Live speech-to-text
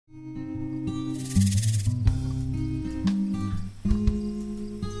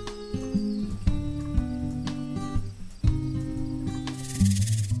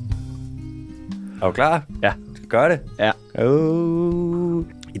Er du klar? Ja. Skal vi gøre det? Ja.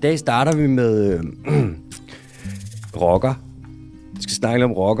 I dag starter vi med rocker. Vi skal snakke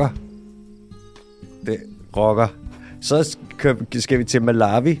om rocker. Rocker. Så skal vi til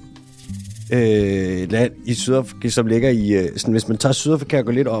Malawi. Land i Sydafrika, som ligger i... sådan, hvis man tager Sydafrika og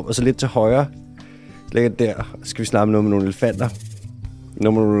går lidt op, og så lidt til højre, ligger der. Så skal vi snakke om nogle elefanter.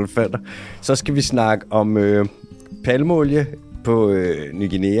 Så skal vi snakke om palmeolie på Ny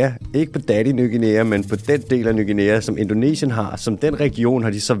Guinea. Ikke på Daddy Ny Guinea, men på den del af Ny Guinea, som Indonesien har. Som den region har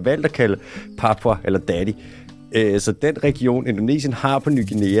de så valgt at kalde Papua eller Daddy. Så den region, Indonesien har på Ny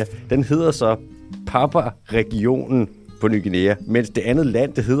Guinea, den hedder så Papua-regionen på Ny Guinea, mens det andet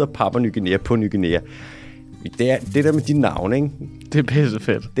land, det hedder Papua Ny Guinea på Ny Guinea. Det der med de navne, ikke? Det er pisse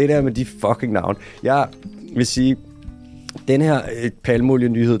fedt. Det der med de fucking navne. Jeg vil sige, den her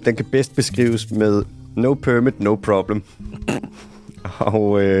palmeolie-nyhed, den kan bedst beskrives med no permit, no problem.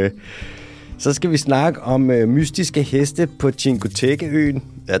 Og så skal vi snakke om mystiske heste på Cinqueteque-øen.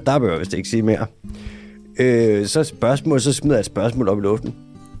 Ja, der bør jeg vist ikke sige mere. Så smider jeg et spørgsmål op i luften.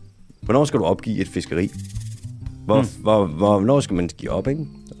 Hvornår skal du opgive et fiskeri? Hvornår skal man give op, ikke?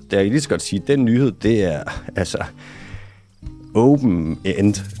 Det er lige så godt sige, den nyhed, det er altså open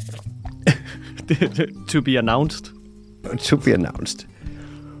end. To be announced. To be announced.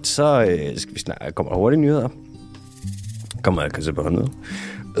 Så skal vi snakke, kommer der hurtige nyheder. Kommer der se på hånden.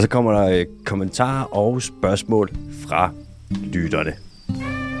 Og så kommer der kommentarer og spørgsmål fra lytterne.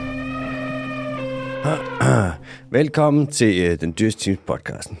 Velkommen til Den Dyreste Teams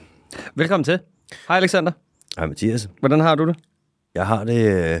podcasten. Velkommen til. Hej Alexander. Hej Mathias. Hvordan har du det? Jeg har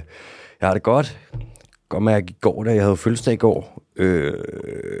det godt. Godt mærke i går, da jeg havde fødselsdag i går.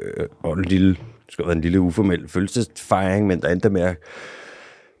 Og det skulle være en lille uformel fødselsdagsfejring, men der endte med at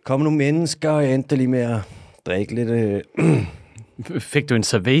komme nogle mennesker, og jeg endte lige med at drikke lidt. Fik du en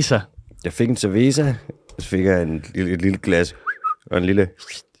cerveza? Jeg fik en cerveza, så fik jeg et lille glas, og en lille...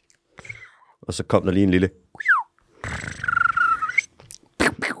 Og så kom der lige en lille...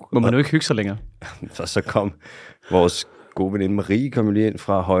 Må man jo ikke hygge sig længere? Så kom vores gode veninde Marie kom lige ind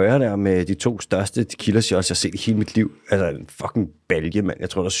fra højre der med de 2 største tequila shots, jeg har set i hele mit liv. Altså en fucking balje, mand. Jeg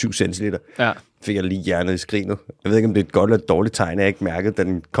tror, der er 7 centiliter. Ja. Fik jeg lige hjernet i skrinet. Jeg ved ikke, om det er et godt eller et dårligt tegn, jeg ikke mærkede, da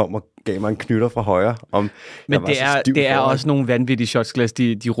den kom og gav mig en knytter fra højre. Men det er også nogle vanvittige shotsglas,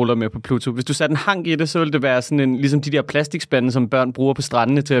 de ruller med på Pluto. Hvis du satte en hank i det, så ville det være sådan ligesom de der plastikspande, som børn bruger på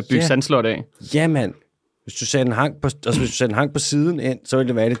strandene til at bygge sandslot af. Ja, mand. Hvis du satte en hank på siden ind, så ville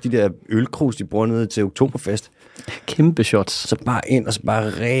det være de der ølkrus, de bruger nede til Oktoberfest. Kæmpe shots. Så bare ind, og så bare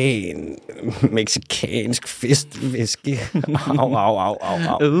ren mexicansk festvæske. Au.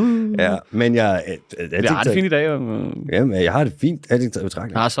 Ja, men jeg har det fint i dag. Jamen, jeg har det fint. Jeg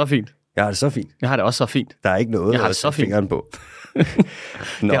har så fint. Jeg har det så fint. Jeg har det også så fint. Der er ikke noget at sætte fingeren på.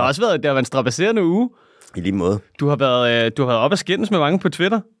 Det har også været en strabasserende uge. I lige måde. Du har været op at skændes med mange på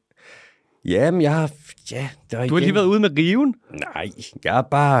Twitter. Jamen, du har lige været ude med riven? Nej,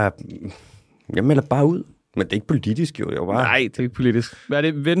 jeg melder bare ud. Men det er ikke politisk, jo. Nej, det er ikke politisk. Hvad er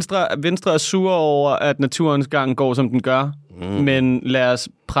det? Venstre er sure over, at naturens gang går, som den gør. Men lad os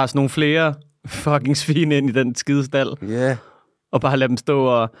presse nogle flere fucking svin ind i den skide stald. Yeah. Og bare lade dem stå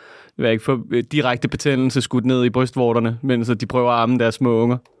og få direkte betændelse skudt ned i brystvorterne, mens de prøver at arme deres små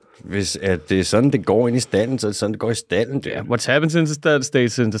unger. Hvis at det er sådan, det går ind i stallen, så er det sådan, det går i stallen. Yeah. What happens in the stall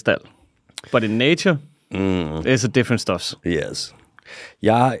stays in the stall. But in nature, it's a different stuff. Yes.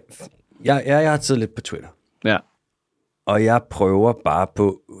 Jeg har taget lidt på Twitter. Ja. Og jeg prøver bare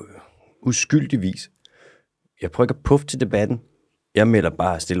på uskyldig vis. Jeg prøver ikke at puffe til debatten. Jeg melder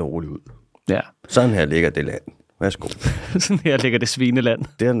bare stille og roligt ud. Ja. Sådan her ligger det land. Værsgo. Sådan her ligger det svineland.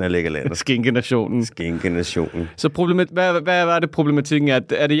 Den her ligger landet. Skinkenationen. Så hvad var det problematikken?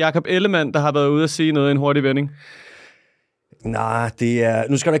 Er det Jakob Ellemann, der har været ude at sige noget i en hurtig vending? Nej, det er...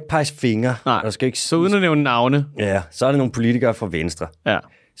 Nu skal du ikke pege fingre. Nej, så uden at nævne navne. Ja, så er der nogle politikere fra Venstre,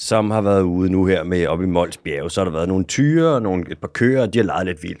 som har været ude nu her med op i Mols Bjerge. Så har der været nogle tyre og et par køer, og de har leget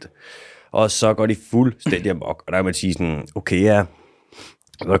lidt vildt. Og så går de fuldstændig amok. Og der kan man sige sådan, okay, ja,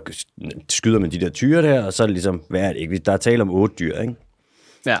 så skyder man de der tyre der, og så er det ligesom, hvad er det ikke? Der er tale om 8 dyr, ikke?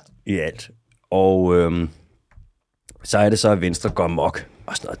 Ja. I alt. Og så er det så, at Venstre går amok.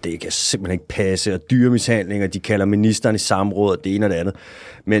 Og sådan noget, det kan simpelthen ikke passe, og dyremishandling, og de kalder ministeren i samråd, og det ene og det andet.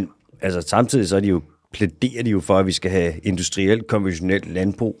 Men altså, samtidig så plæderer de jo for, at vi skal have industrielt, konventionelt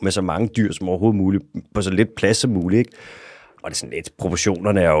landbrug med så mange dyr som overhovedet muligt, på så lidt plads som muligt, ikke? Og det er sådan lidt,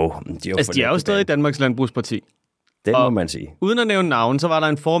 proportionerne er jo... De er jo stadig Danmarks Landbrugsparti. Det må man sige. Uden at nævne navn, så var der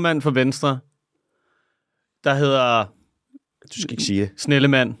en formand for Venstre, der hedder... Du skal ikke sige...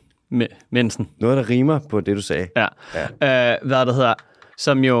 Snellemand Mensen. Noget, der rimer på det, du sagde. Ja. Hvad der hedder...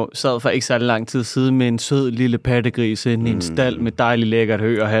 som jo sad for ikke særlig lang tid siden med en sød lille pattegris inde i en stald med dejlig lækkert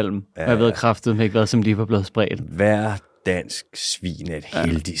hø og halm. Ja. Og jeg ved kraftedeme ikke, hvad som lige var blevet spredt. Hver dansk svin er et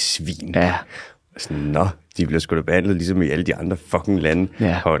heldigt svin. Ja. Sådan, de bliver sgu da behandlet ligesom i alle de andre fucking lande.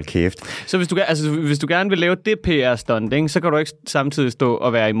 Ja. Hold kæft. Så hvis du gerne vil lave det PR-stunt, ikke, så kan du ikke samtidig stå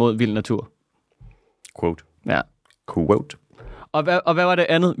og være imod vild natur. Quote. Ja. Quote. Og hvad var det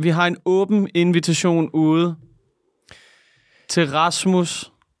andet? Vi har en åben invitation ude til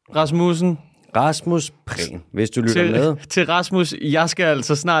Rasmussen. Rasmus Prehn, hvis du lytter med. Til Rasmus, jeg skal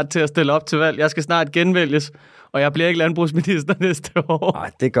altså snart til at stille op til valg. Jeg skal snart genvælges, og jeg bliver ikke landbrugsminister næste år.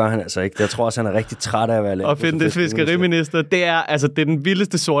 Nej, det gør han altså ikke. Jeg tror også, han er rigtig træt af at være landbrugs- og fiskeriminister. Det er den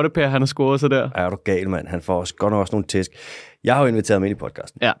vildeste sorte pære, han har scoret sig der. Er du gal, mand? Han får også godt nok også nogle tæsk. Jeg har jo inviteret ham ind i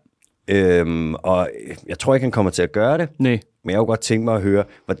podcasten. Ja. Og jeg tror ikke, han kommer til at gøre det. Nej. Men jeg kunne godt tænke mig at høre,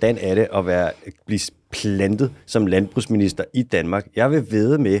 hvordan er det at blive plantet som landbrugsminister i Danmark? Jeg vil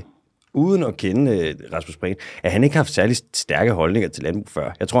vædde med, uden at kende Rasmus Prehn, at han ikke har haft særlig stærke holdninger til landbrug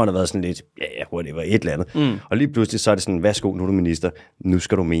før. Jeg tror, han har været sådan lidt, det var et eller andet. Og lige pludselig så er det sådan, værsgo, nu er du minister, nu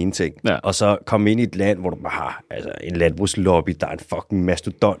skal du mene ting. Ja. Og så komme ind i et land, hvor du bare har en landbrugslobby, der er en fucking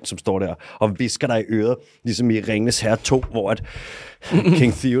mastodont, som står der og visker dig i øret, ligesom i Ringenes Herre 2, hvor at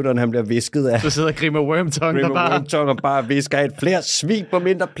King Theoden, han bliver visket af... Så sidder Grima Wormtongue og bare visker et flere svin på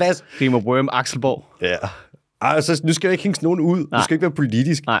mindre plads. Grima Worm Axelborg. Ja. Altså, nu skal jeg ikke hænge nogen ud. Du skal ikke være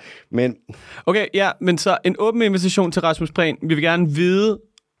politisk. Nej. Men... Okay, ja, men så en åben invitation til Rasmus Prehn. Vi vil gerne vide,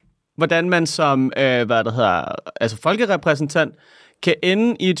 hvordan man som folkerepræsentant kan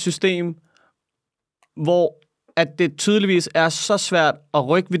ende i et system, hvor at det tydeligvis er så svært at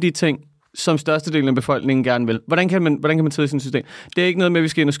rykke ved de ting, som størstedelen af befolkningen gerne vil. Hvordan kan man sidde i sådan et system? Det er ikke noget med, at vi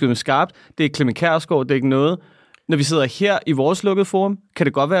skal ind og skyde med skarpt. Det er Clement Kjærsgaard, det er ikke noget. Når vi sidder her i vores lukkede forum, kan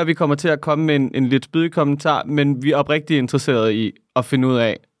det godt være, at vi kommer til at komme med en lidt spydig kommentar, men vi er oprigtigt interesserede i at finde ud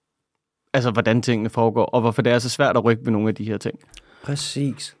af, altså, hvordan tingene foregår, og hvorfor det er så svært at rykke ved nogle af de her ting.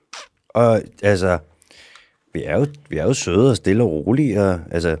 Præcis. Og altså, vi er jo søde og stille og rolige, og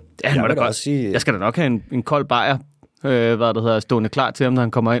altså... Jeg skal da nok have en kold bajer, stående klar til ham, når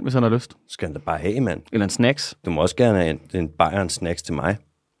han kommer ind, hvis han har lyst. Skal han da bare have, mand. Eller en snacks. Du må også gerne have en bajer og en snacks til mig.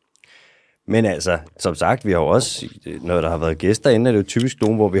 Men altså, som sagt, vi har jo også, når der har været gæster inde, er det jo typisk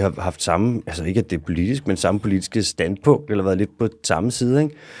nogen, hvor vi har haft samme, altså ikke at det er politisk, men samme politiske standpunkt, eller været lidt på samme side,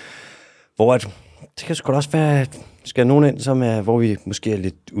 ikke? Hvor at, det kan sgu da også være, skal nogen ind, hvor vi måske er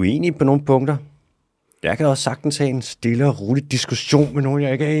lidt uenige på nogle punkter. Jeg kan også sagtens have en stille og rolig diskussion med nogen,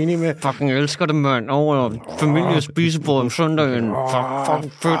 jeg ikke er enig med. Fucking elsker det, mand. Over familie spisebord om søndagen.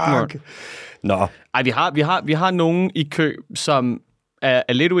 Fuck fedt, mand. Nå. Ej, vi har nogen i kø, som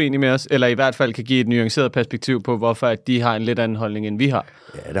er lidt uenige med os, eller i hvert fald kan give et nuanceret perspektiv på, hvorfor at de har en lidt anden holdning, end vi har.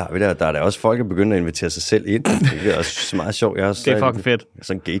 Ja, der har vi der. Der er der også folk, der begynder at invitere sig selv ind. Det er også meget sjovt. Jeg også, det er fucking fedt.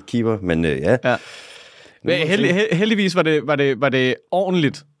 Sådan en gatekeeper, men ja. Heldigvis var det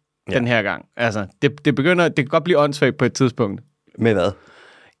ordentligt den her gang. Altså, det kan godt blive åndssvagt på et tidspunkt. Med hvad?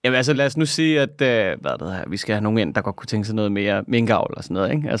 Jamen altså, lad os nu sige, at vi skal have nogen ind, der godt kunne tænke sig noget mere minkavl og sådan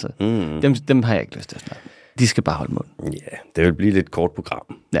noget, ikke? Altså, dem har jeg ikke lyst til at snakke. De skal bare holde mund. Ja, det vil blive et lidt kort program.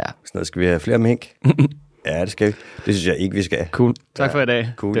 Ja. Sådan noget, skal vi have flere mink? Ja, det skal vi. Det synes jeg ikke, vi skal. Cool. Tak for i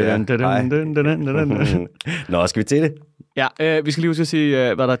dag. Cool, ja. Nå, skal vi til det? Ja, vi skal lige huske at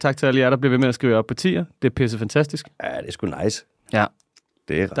sige, tak til alle jer, der bliver ved med at skrive op på tier. Det er pisse fantastisk. Ja, det er sgu nice. Ja.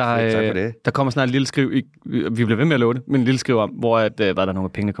 Det er ret fedt, tak for det. Der kommer snart et lille skriv, vi bliver ved med at love det, men en lille skriv om, hvor der er nogle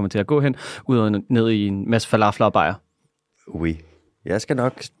af pengene kommer til at gå hen, ud og ned i en masse falafler og bajer. Oui. Jeg skal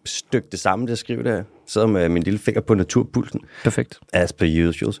nok stykke det samme, det skriver der. Sidder med min lille finger på naturpulsen. Perfekt. As per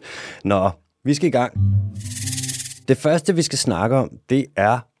usual. Nå, vi skal i gang. Det første, vi skal snakke om, det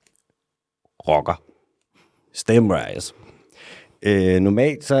er rocker. Stemrise.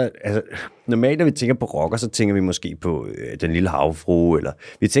 Normalt, når vi tænker på rocker, så tænker vi måske på den lille havfrue, eller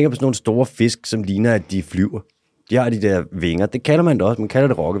vi tænker på sådan nogle store fisk, som ligner, at de flyver. De har de der vinger. Det kalder man det også. Man kalder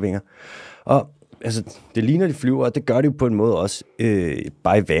det rockevinger. Og altså, det ligner, de flyver, og det gør de jo på en måde også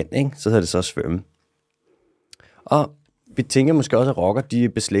bare i vand, ikke? Så hedder det så at svømme. Og vi tænker måske også, at rocker, de er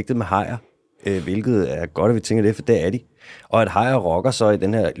beslægtet med hajer, hvilket er godt, at vi tænker det, for det er de. Og at hajer og rocker så i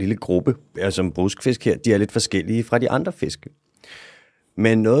den her lille gruppe, som bruskfisk her, de er lidt forskellige fra de andre fisk.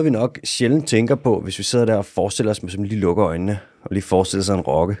 Men noget, vi nok sjældent tænker på, hvis vi sidder der og forestiller os, som lige lukker øjnene, og lige forestiller sig en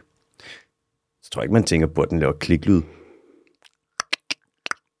rokke, så tror jeg ikke, man tænker på, at den laver kliklyd.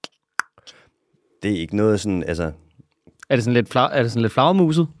 Det er ikke noget sådan, altså... Er det sådan lidt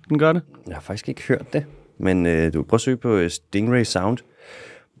flagermuset, den gør det? Jeg har faktisk ikke hørt det, men du kan prøve at søge på Stingray Sound.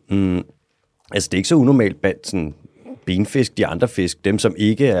 Altså, det er ikke så unormalt blandt sådan benfisk, de andre fisk, dem som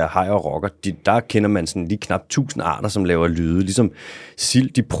ikke er haj og rokker, der kender man sådan lige knap 1000 arter, som laver lyde. Ligesom sild,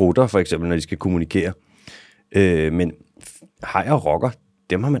 de prutter for eksempel, når de skal kommunikere. Men haj og rokker,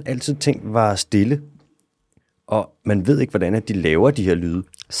 dem har man altid tænkt var stille. Og man ved ikke, hvordan de laver de her lyde.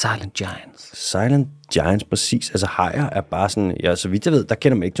 Silent Giants. Silent Giants, præcis. Altså hajer er bare sådan, ja, så vidt jeg ved, der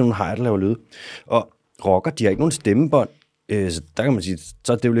kender man ikke til nogen hajer, der laver lyde. Og rokker, de har ikke nogen stemmebånd. Så der kan man sige,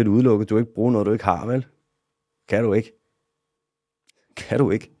 så er det jo lidt udelukket. Du kan ikke bruge noget, du ikke har, vel? Kan du ikke? Kan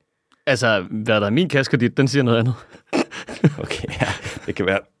du ikke? Altså, hvad der er min kaskedit, den siger noget andet. Okay, ja, det kan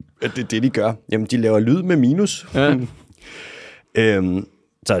være, at det er det, de gør. Jamen, de laver lyd med minus. Ja.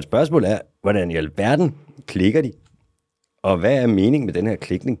 Så et spørgsmål er, hvordan i alverden klikker de? Og hvad er meningen med den her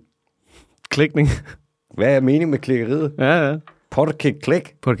klikning? Klikning. Hvad er meningen med klikkeriet? Ja.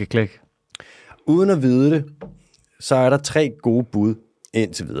 Potterklik. Potterklik. Uden at vide det, så er der 3 gode bud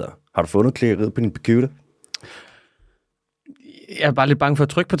indtil videre. Har du fundet klikkeriet på din computer? Jeg er bare lidt bange for at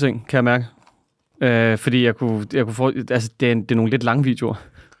trykke på ting, kan jeg mærke. Fordi jeg kunne få... Altså, det er nogle lidt lange videoer.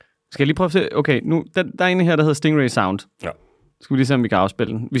 Skal jeg lige prøve at se? Okay, nu, der er en her, der hedder Stingray Sound. Ja. Skal vi lige se, om vi kan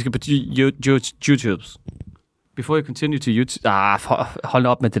afspille den. Vi skal på YouTube. Before you continue to YouTube... hold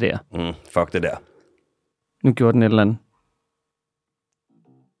op med det der. Fuck det der. Nu gjorde den et eller andet.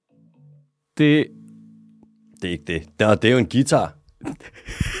 Det er ikke det. Det er jo en guitar.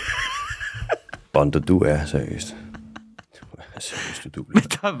 Bondo, du er seriøst. Du Men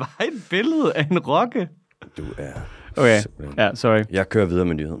der var et billede af en rokke. Du er... Okay, ja, sorry. Jeg kører videre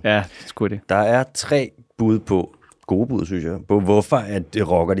med nyheden. Ja, sgu det. Der er 3 bud på, gode bud, synes jeg, på hvorfor at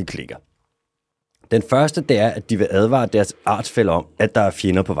rocker de klikker. Den første, det er, at de vil advare deres artsfæller om, at der er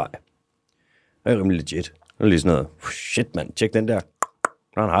fjender på vej. Det er rimelig legit. Det er lige sådan noget, shit mand, tjek den der.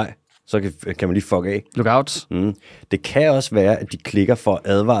 Nå, nej. Så kan man lige fuck af. Lookouts. Det kan også være, at de klikker for at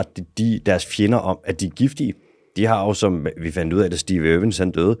advare deres fjender om, at de er giftige. De har jo, som vi fandt ud af, da Steve Irwin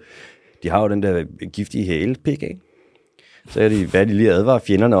han døde, de har jo den der giftige hælepik, ikke? Så er de lige advarer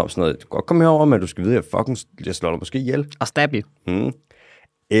fjenderne om sådan noget. Du kan godt komme herover, men du skal vide, at jeg slår dig måske ihjel. Og stab you.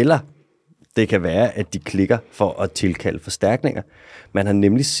 Eller det kan være, at de klikker for at tilkalde forstærkninger. Man har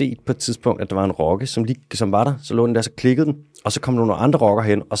nemlig set på et tidspunkt, at der var en rokke, som var der. Så lå den der, så klikkede den, og så kom nogle andre rokker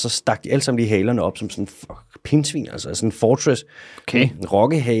hen, og så stak de alle sammen lige halerne op som sådan en pindsvin, altså sådan en fortress. Okay. En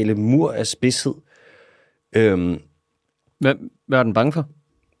rokkehale, mur af spidshed. Hvad er den bange for?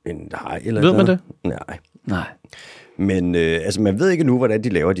 En haj eller ved man det? Nej. Men altså, man ved ikke nu, hvordan de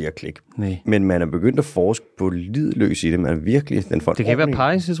laver de her klik. Nej. Men man er begyndt at forske på lidløs i det. Man er virkelig... Den får det kan ikke være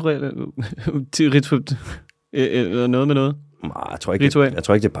pejsritual eller noget med noget. Nej, jeg tror ikke,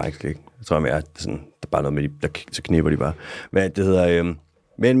 det er pejsklik. Jeg tror mere, sådan, der er bare noget med, så knipper de bare. Men det hedder...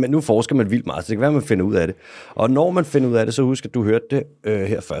 Men nu forsker man vildt meget, så det kan være, at man finder ud af det. Og når man finder ud af det, så husk, at du hørte det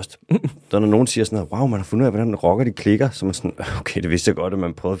her først. Så når nogen siger sådan noget, wow, man har fundet ud af, hvordan rocker de klikker, så man sådan, okay, det vidste jeg godt, at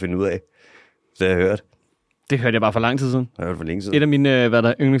man prøvede at finde ud af. Så jeg har hørt. Det hørte jeg bare for lang tid siden. Jeg hørte for længe siden. Et af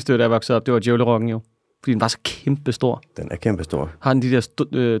mine yndlingsdyr, der er vokset op, det var djævlerokken jo. Fordi den var så kæmpe stor. Den er kæmpe stor. Har den de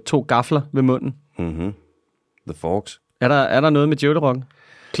der 2 gafler ved munden. The Forks. Er der noget med djævlerokken?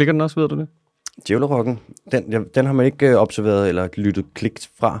 Klikker den også, ved du det? Djævlerokken, den har man ikke observeret eller lyttet klikt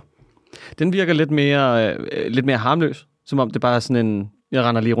fra. Den virker lidt mere harmløs. Som om det bare er sådan en, jeg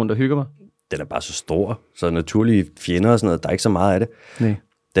render lige rundt og hygger mig. Den er bare så stor, så naturlige fjender og sådan noget, der er ikke så meget af det. Nej.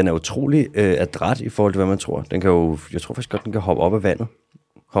 Den er utrolig adræt i forhold til, hvad man tror. Den kan jo, jeg tror faktisk godt, den kan hoppe op af vandet.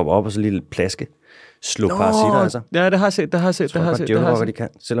 Hoppe op og så lige plaske. Slå parasitter af sig. Ja, det har jeg set. Jeg tror godt, djævlerokker de kan,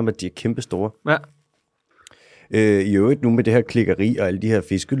 selvom at de er kæmpe store. Ja. I øvrigt nu med det her klikkeri og alle de her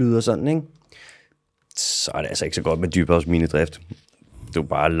fiskelyde og sådan, ikke? Så er det altså ikke så godt med dybhavsminedrift. Du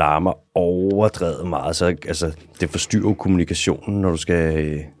bare larmer overdrevet meget, så altså, det forstyrrer kommunikationen, når du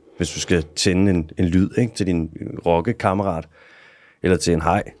skal, hvis du skal tænde en lyd, ikke, til din rokkekammerat eller til en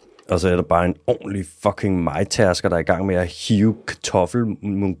haj, og så er der bare en ordentlig fucking majtærsker, der er i gang med at hive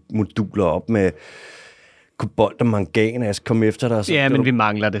kartoffelmoduler op med kobolt og mangan, og jeg skal komme efter dig. Så men vi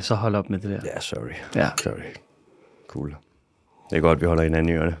mangler det, så hold op med det der. Ja, sorry. Ja. Sorry. Cool. Det er godt, vi holder hinanden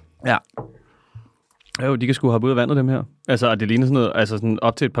i ørene. Ja. Jo, de kan sgu hoppe ud af vandet, dem her. Altså, og det ligner sådan noget, altså sådan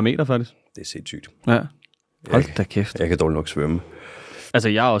op til et par meter, faktisk. Det er sindssygt. Ja. Hold da kæft. Jeg kan dårligt nok svømme. Altså,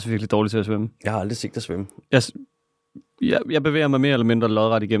 jeg er også virkelig dårlig til at svømme. Jeg har aldrig set dig svømme. Jeg bevæger mig mere eller mindre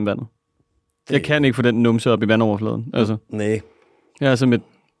lodret igennem vandet. Jeg kan ikke få den numse op i vandoverfladen. Altså. Nej. Jeg er som det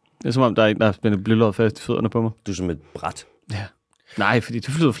er som om, der er en, der har spændt blylod fast i fødderne på mig. Du er som et bræt. Ja. Nej, fordi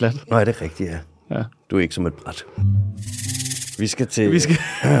du flyder fladt. Nå, er det rigtigt, ja. Du er ikke som et bræt. Vi skal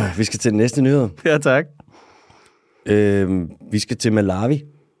til den næste nyhed. Ja, tak. Vi skal til Malawi.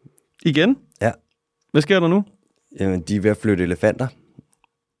 Igen? Ja. Hvad sker der nu? Jamen, de er ved at flytte elefanter.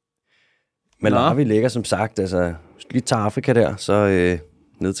 Malawi ligger som sagt, altså, hvis lige tager Afrika der, så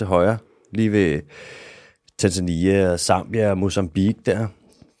ned til højre, lige ved Tanzania, Zambia og Mozambique der,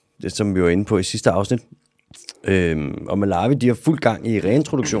 det som vi var inde på i sidste afsnit. Og Malawi, de har fuld gang i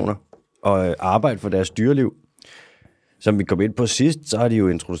reintroduktioner og arbejde for deres dyreliv. Som vi kom ind på sidst, så har de jo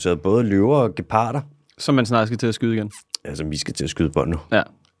introduceret både løver og geparder. Som man snart skal til at skyde igen. Altså, vi skal til at skyde på nu. Ja.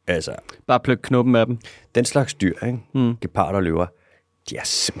 Altså, bare pluk knuppen af dem. Den slags dyr, ikke? Geparder og løver, de er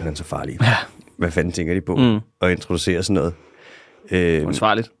simpelthen så farlige. Ja. Hvad fanden tænker de på at introducere sådan noget?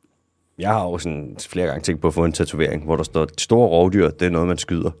 Uansvarligt. Jeg har jo sådan flere gange tænkt på at få en tatovering, hvor der står, store rovdyr, det er noget, man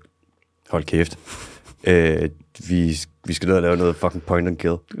skyder. Hold kæft. Vi skal ned og lave noget fucking point and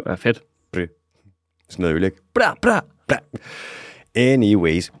kill. Det er fedt. Sådan noget ødelæg. Bra.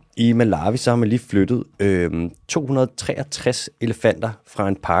 Anyways. I Malawi, så har man lige flyttet 263 elefanter fra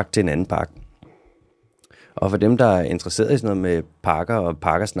en park til en anden park. Og for dem, der er interesseret i sådan noget med parker og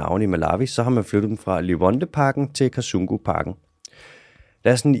parkers navne i Malawi, så har man flyttet dem fra Liwonde-parken til Kasungu-parken.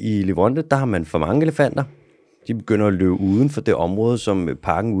 Der er sådan, i Liwonde, der har man for mange elefanter. De begynder at løbe uden for det område, som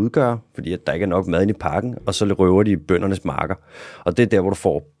parken udgør, fordi at der ikke er nok mad inde i parken, og så røver de bøndernes marker. Og det er der, hvor du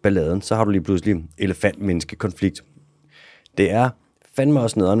får balladen. Så har du lige pludselig elefant-menneske-konflikt. Det er fandme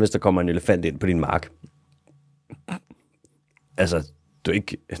også nederen, hvis der kommer en elefant ind på din mark. Altså, det er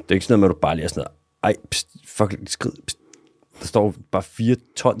ikke sådan noget med, at du bare lige er sådan noget, ej, pst, fuck, skrid, pst. Der står bare 4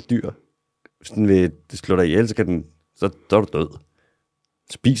 ton dyr. Sådan ved, det slår dig ihjel, så er du død.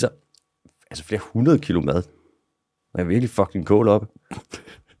 Spiser altså flere 100 kilo mad. Der er virkelig fucking kål oppe.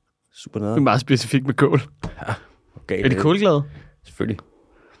 Super noget. Det er meget specifikt med kål. Ja, okay. Er de kålglade? Selvfølgelig.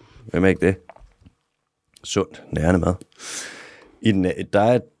 Hvem er ikke det? Sundt, nærende mad. Der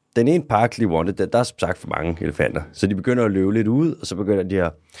er den ene park, Liwonde, der er som sagt for mange elefanter. Så de begynder at løbe lidt ud, og så begynder de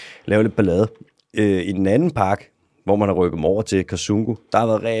at lave lidt ballade. I den anden park, hvor man har rykket dem over til Kasungu, der har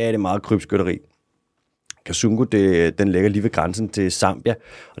været rigtig meget krybskytteri. Kasungu, den ligger lige ved grænsen til Zambia,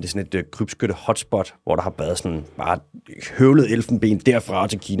 og det er sådan et krybskytte-hotspot, hvor der har været sådan bare høvlet elfenben derfra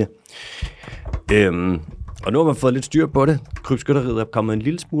til Kina. Og nu har man fået lidt styr på det. Krybskytteriet er kommet en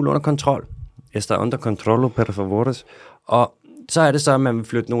lille smule under kontrol. Está under control, per favores. Og så er det så, at man vil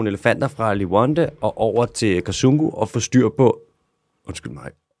flytte nogle elefanter fra Liwonde og over til Kasungu og få styr på... Undskyld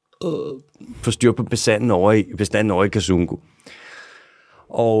mig. Få styr på bestanden over i Kasungu.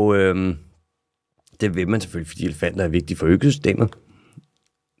 Og det vil man selvfølgelig, fordi elefanter er vigtige for økosystemet.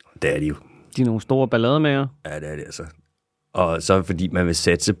 Det er de jo. De er nogle store ballademager. Ja, det er det altså. Og så fordi man vil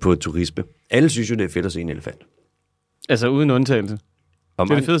satse på turisme. Alle synes jo, det er fedt at se en elefant. Altså uden undtagelse. Og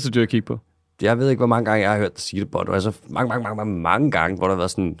det er det fedeste dyr at kigge på. Jeg ved ikke, hvor mange gange jeg har hørt dig sige det på. Det var altså mange gange, hvor der har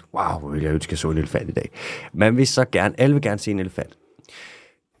været sådan, wow, jeg ønsker at se en elefant i dag. Man vil så gerne, alle vil gerne se en elefant.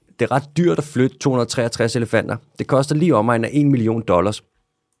 Det er ret dyrt at flytte 263 elefanter. Det koster lige omegn af $1 million.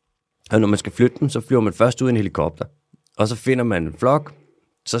 Og når man skal flytte dem, så flyver man først ud i en helikopter. Og så finder man en flok,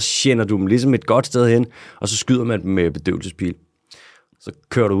 så tjener du dem ligesom et godt sted hen, og så skyder man dem med bedøvelsespil. Så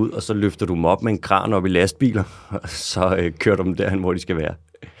kører du ud, og så løfter du dem op med en kran op i lastbiler, og så kører du dem derhen, hvor de skal være.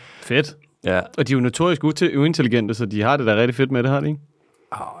 Fedt. Ja. Og de er jo notorisk uintelligente, så de har det da rigtig fedt med det, har de ikke?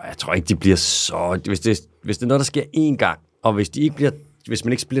 Jeg tror ikke, de bliver så... Hvis det er noget, der sker én gang, og hvis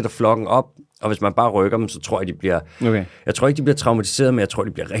man ikke splitter flokken op, og hvis man bare rykker dem, så tror jeg, de bliver... Okay. Jeg tror ikke, de bliver traumatiseret, men jeg tror,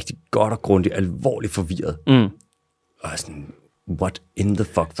 de bliver rigtig godt og grundigt alvorligt forvirret. Og sådan, what in the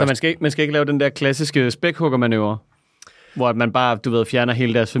fuck? Så man skal ikke lave den der klassiske spækhuggermanøvre, hvor man bare, fjerner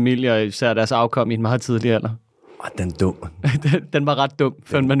hele deres familie, og især deres afkom i en meget tidlig alder. Den er dum. Den var ret dum,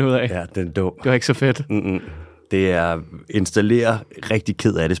 fandt man ud af. Ja, den er dum. Det var ikke så fedt. Det er installere rigtig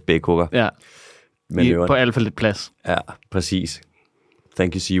ked af det spækhugger. Ja, på alt for lidt plads. Ja, præcis.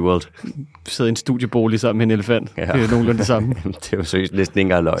 Thank you, SeaWorld. Sidde i en studiebolig sammen med en elefant. Ja. Det er nogenlunde det samme. Det er jo seriøst næsten ikke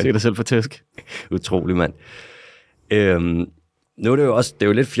engang løgn. Se dig selv for tæsk. Utrolig, mand. Nu er det jo også, det er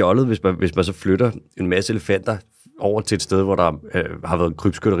jo lidt fjollet, hvis man så flytter en masse elefanter over til et sted, hvor der har været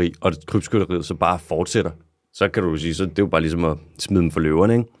krybskytteri, og krybskytteriet så bare fortsætter. Så kan du sige, så det er jo bare ligesom at smide dem for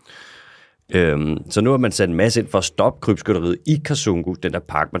løverne, ikke? Så nu har man sat en masse ind for at stoppe krybskytteriet i Kasungu, den der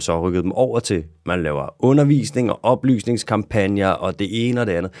park, man så har rykket dem over til. Man laver undervisning og oplysningskampagner og det ene og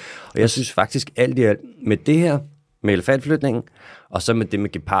det andet. Og jeg synes faktisk alt i alt med det her, med elefantflytningen, og så med det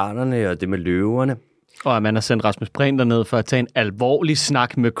med geparderne og det med løverne. Og at man har sendt Rasmus Prehn derned for at tage en alvorlig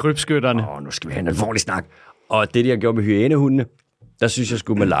snak med krybskytterne. Nu skal vi have en alvorlig snak. Og det, de har gjort med hyænehundene, der synes jeg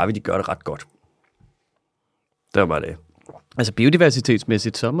sgu Malawi, de gør det ret godt. Det var bare det. Altså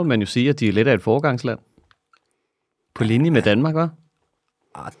biodiversitetsmæssigt, så må man jo sige, at de er lidt af et foregangsland. På linje med Danmark,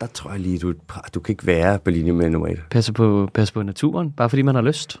 hva'? Der tror jeg lige, du kan ikke være på linje med nummer 1. Pas på naturen, bare fordi man har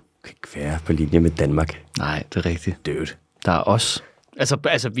lyst. Du kan ikke være på linje med Danmark. Nej, det er rigtigt. Dude. Der er os.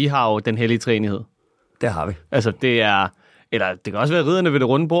 Altså vi har jo den hellige træenighed. Det har vi. Altså, det er... Eller det kan også være ridderne ved det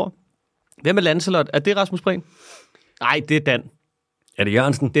runde bord. Hvem er Lancelot? Er det Rasmus Prehn? Nej, det er Dan. Er det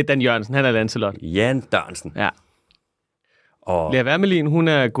Jørgensen? Det er Dan Jørgensen. Han er Lancelot. Jan Dørnsen. Ja. Og Lea Wermelin, hun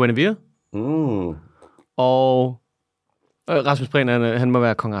er Guinevere. Og Rasmus Prehn, han må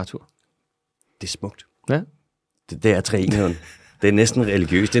være Kong Arthur. det er smukt. Ja. Det er træenigheden. Det er næsten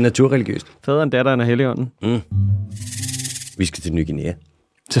religiøst. Det er naturreligiøst. Faderen, datteren og Helligånden. Vi skal til Ny Guinea.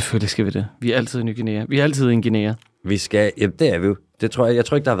 Selvfølgelig skal vi det. Vi er altid i Ny Guinea. Vi er altid i en Guinea. Vi skal... Ja, det er vi jo. Det tror jeg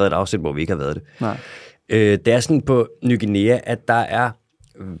tror ikke, der har været et afsnit, hvor vi ikke har været det. Nej. Det er sådan på Ny Guinea, at der er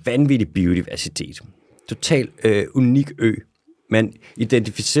vanvittig biodiversitet. Total unik ø. Man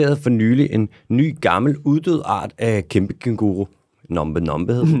identificerede for nylig en ny, gammel, uddød art af kæmpe kænguru. Nombe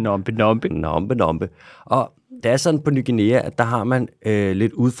hed den. Nombe. Og det er sådan på Ny Guinea, at der har man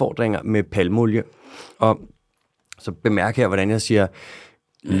lidt udfordringer med palmolie. Og så bemærk her, hvordan jeg siger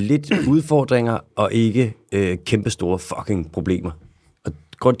lidt udfordringer og ikke kæmpe store fucking problemer. Og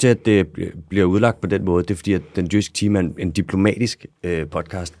grund til, at det bliver udlagt på den måde, det er fordi, at Den Jyske Time er en diplomatisk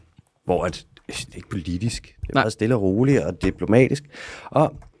podcast, hvor at, det er ikke politisk. Det er meget stille og roligt og diplomatisk.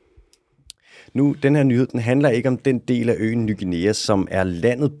 Og nu, den her nyhed, den handler ikke om den del af øen Ny Guinea, som er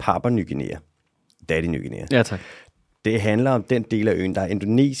landet Papua Ny Guinea. Daddy Ny Guinea. Ja, tak. Det handler om den del af øen, der er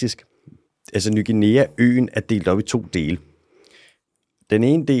indonesisk. Altså Ny Guinea-øen er delt op i 2 dele. Den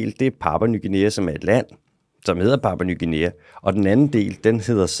ene del, det er Papua Ny Guinea, som er et land, som hedder Papua Ny Guinea. Og den anden del, det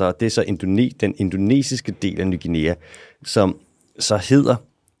er så den indonesiske del af Ny Guinea, som så hedder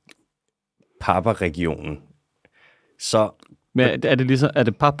Papua-regionen. Så Men er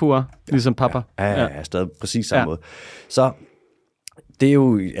det Papua, ligesom Papa? Ja, stadig præcis samme måde. Så det er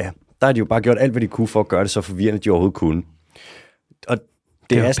jo, der har de jo bare gjort alt, hvad de kunne for at gøre det så forvirrende, de overhovedet kunne. Og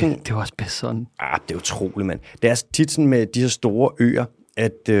det er sådan... Det var også bedst sådan. Det er utroligt, mand. Det er tit sådan med de her store øer,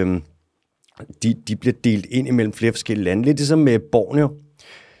 at de bliver delt ind imellem flere forskellige lande. Lidt ligesom med Borneo.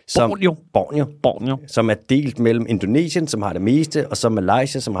 Borneo. Som er delt mellem Indonesien, som har det meste, og så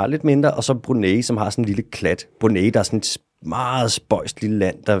Malaysia, som har lidt mindre, og så Brunei, som har sådan en lille klat. Brunei, der er sådan et meget spøjst lille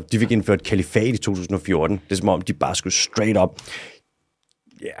land, de fik indført kalifat i 2014. Det er som om, de bare skulle straight up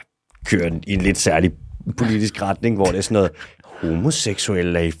køre i en lidt særlig politisk retning, hvor det er sådan noget,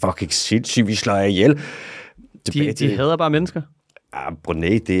 homoseksuelle er I fucking sindssygt, vi slår jer ihjel. De hader bare mennesker.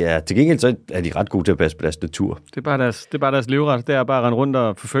 Brunei, det er... Til gengæld så er de ret gode til at passe på deres natur. Det er bare deres livret. Det er bare at rende rundt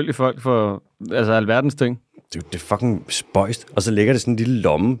og forfølge folk for alverdens ting. Det er fucking spøjst. Og så ligger det sådan en lille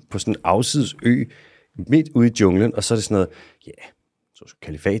lomme på sådan en afsides ø midt ude i junglen, og så er det sådan noget, så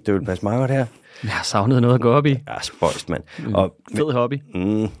kalifat, det vil passe meget godt her. Jeg har savnet noget at gå op i. Ja, spøjst, mand. Og fed hobby.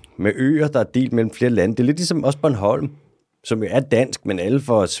 Med øer, der er delt mellem flere lande. Det er lidt ligesom også Bornholm, som jo er dansk, men alle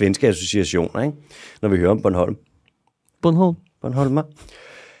for svenske associationer, ikke? Når vi hører om Bornholm. Bornholmer.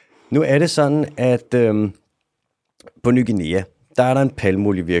 Nu er det sådan, at på Ny Guinea, der er der en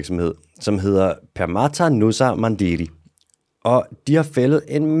palmolievirksomhed, som hedder Permata Nusa Mandiri. Og de har fældet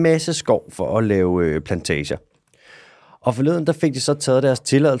en masse skov for at lave plantager. Og forleden, der fik de så taget deres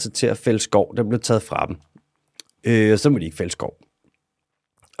tilladelse til at fælde skov. Der blev taget fra dem. Og så må de ikke fælde skov.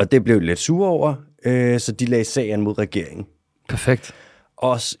 Og det blev lidt sure over, så de lagde sagen mod regeringen. Perfekt.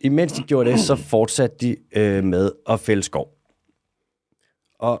 Og imens de gjorde det, så fortsatte de med at fælde skov.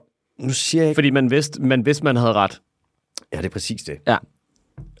 Og nu siger jeg ikke... Fordi man vidste, man havde ret. Ja, det er præcis det. Ja.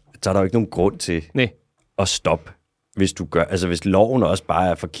 Så er der jo ikke nogen grund til at stoppe, hvis du gør... Altså, hvis loven også bare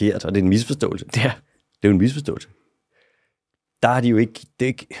er forkert, og det er en misforståelse. Ja. Det er jo en misforståelse. Der har de jo ikke...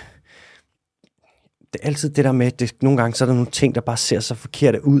 Det er altid det der med, nogle gange så er der nogle ting, der bare ser så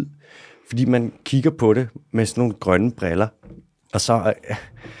forkerte ud, fordi man kigger på det med sådan nogle grønne briller, og så...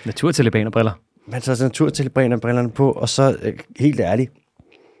 Naturtalibanerbriller. Man tager naturtalibanerbrillerne på, og så helt ærligt,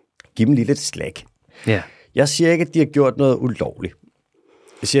 giv dem lige lidt slack. Ja. Jeg siger ikke, at de har gjort noget ulovligt.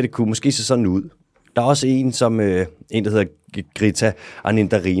 Jeg siger, at det kunne måske se sådan ud. Der er også en, der hedder Grita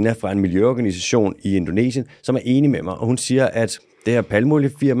Anindarina fra en miljøorganisation i Indonesien, som er enig med mig, og hun siger, at det her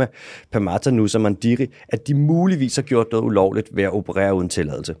palmoliefirma, Permata Nusa Mandiri, at de muligvis har gjort noget ulovligt ved at operere uden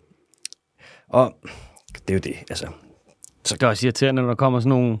tilladelse. Og det er jo det, altså. Så det er også irriterende, når der kommer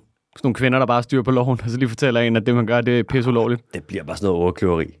sådan nogle kvinder, der bare styrer på loven, og så lige fortæller en, at det, man gør, det er pisse ulovligt. Det bliver bare sådan noget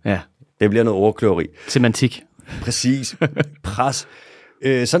ordkløveri. Ja. Det bliver noget ordkløveri. Semantik. Præcis. Pres.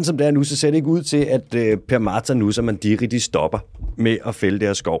 Sådan som det er nu, så ser det ikke ud til, at Permata Nusa Mandiri, de stopper med at fælde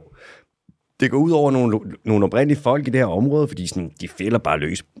deres skov. Det går ud over nogle oprindelige folk i det her område, fordi sådan, de fælder bare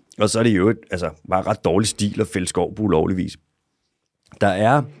løs. Og så er det jo bare ret dårlig stil at fælde skov på ulovlig vis. Der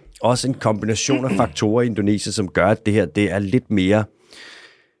er også en kombination af faktorer i Indonesien, som gør, at det her det er lidt mere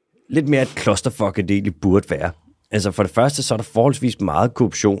et clusterfuck, end det egentlig burde være. Altså for det første, så er der forholdsvis meget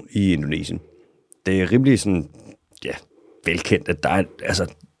korruption i Indonesien. det er rimelig sådan, ja, velkendt, at der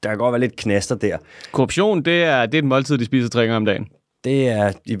kan godt være lidt knaster der. Korruption, det er et måltid, de spiser 3 gange om dagen. Det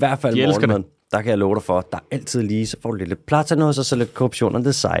er i hvert fald morgenmaden. Der kan jeg love dig for. Der er altid lige, så får du lidt platanos og så lidt korruption on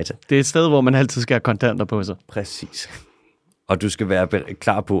the side. Det er et sted, hvor man altid skal have kontanter på sig. Præcis. Og du skal være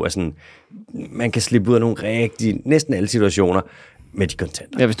klar på, at sådan, man kan slippe ud af nogle næsten alle situationer med de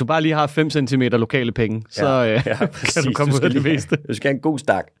kontanter. Ja, hvis du bare lige har 5 cm lokale penge, så kan du komme ud af det meste. Du skal have en god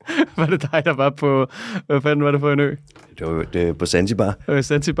stak. Var det dig, der var på... Hvad fanden var det for en ø? Det var på Zanzibar.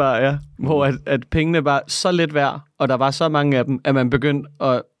 Zanzibar, ja. Hvor at pengene var så lidt værd, og der var så mange af dem, at man begyndte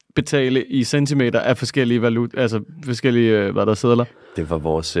at betale i centimeter af forskellige valuta, altså forskellige, sedler. Det var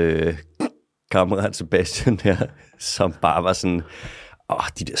vores kammerat Sebastian her, som bare var sådan,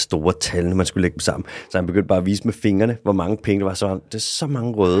 de der store tal, man skulle lægge dem sammen. Så han begyndte bare at vise med fingrene, hvor mange penge der var. Så det er så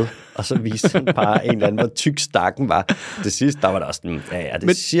mange røde. Og så viste han bare en eller anden, hvor tyk stakken var. Det sidste, der var der også sådan, det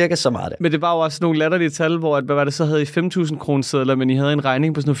er cirka så meget der. Men det var jo også nogle latterlige tal, hvor, hvad var det så, havde I 5.000 kroner sedler, men I havde en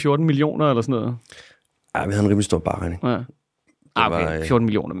regning på sådan 14 millioner eller sådan noget? Ja, vi havde en rimelig stor barregning. Ja. Okay, 14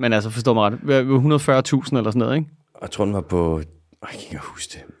 millioner. Men altså, forstår mig ret. 140.000 eller sådan noget, ikke? Jeg tror, den var på... Jeg kan ikke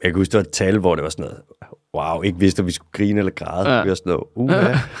huske det. Jeg kan huske, det var et tal, hvor det var sådan noget... Wow, ikke vidste, at vi skulle grine eller græde. Ja. Vi var sådan noget...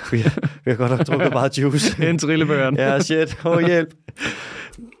 vi har godt nok drukket meget juice. En trillebøren. Ja, shit. Hjælp.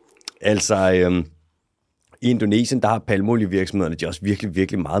 Altså, i Indonesien, der har palmeolievirksomhederne, de har også virkelig,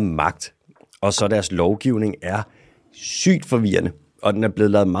 virkelig meget magt. Og så deres lovgivning er sygt forvirrende. Og den er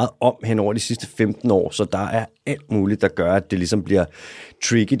blevet lavet meget om hen over de sidste 15 år, så der er alt muligt, der gør, at det ligesom bliver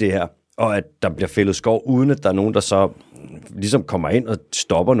tricky det her. Og at der bliver fældet skov, uden at der er nogen, der så ligesom kommer ind og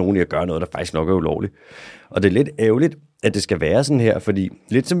stopper nogen i at gøre noget, der faktisk nok er ulovligt. Og det er lidt ærgerligt, at det skal være sådan her, fordi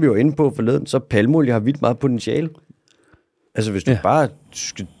lidt som vi var inde på forleden, så palmeolie har vildt meget potentiale. Altså hvis du bare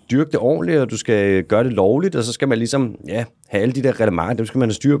skal dyrke det ordentligt, og du skal gøre det lovligt, og så skal man ligesom have alle de der reglementer, dem skal man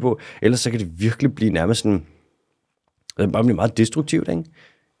have styr på, ellers så kan det virkelig blive nærmest sådan... Det bare bliver meget destruktivt, ikke?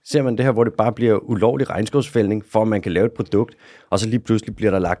 Ser man det her, hvor det bare bliver ulovlig regnskovsfældning, for at man kan lave et produkt, og så lige pludselig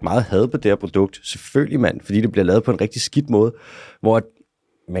bliver der lagt meget had på det her produkt. Selvfølgelig, fordi det bliver lavet på en rigtig skidt måde, hvor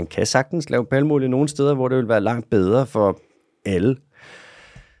man kan sagtens lave palmeolie nogle steder, hvor det vil være langt bedre for alle.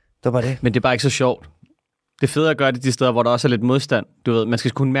 Det var det. Men det er bare ikke så sjovt. Det er fedt at gøre det de steder, hvor der også er lidt modstand. Du ved, man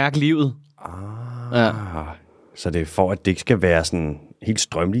skal kunne mærke livet. Så det er for, at det ikke skal være sådan helt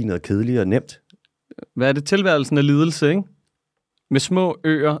strømlignet og kedeligt og nemt. Hvad er det? Tilværelsen af lidelse, ikke? Med små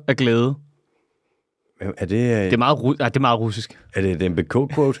øer af glæde. Er det... Det er meget russisk. Er det et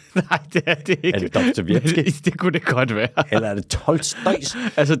MBK-quote? Nej, det er det ikke. Er det Dostoyevsky? Det kunne det godt være. Eller er det Tolstojs?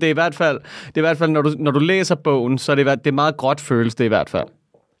 Altså, det er i hvert fald når du læser bogen, så er det er meget gråt følelse, det i hvert fald.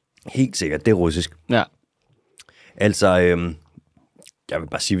 Helt sikkert, det er russisk. Ja. Altså, jeg vil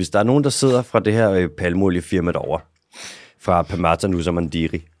bare sige, hvis der er nogen, der sidder fra det her palmeoliefirma derovre, fra Permata Nusa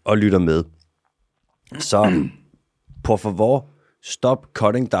Mandiri, og lytter med, så por favor, stop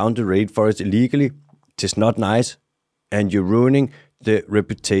cutting down the rainforest illegally. It's not nice, and you're ruining the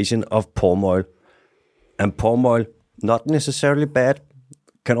reputation of palm oil. And palm oil, not necessarily bad,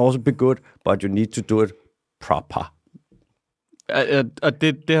 can also be good, but you need to do it proper. Og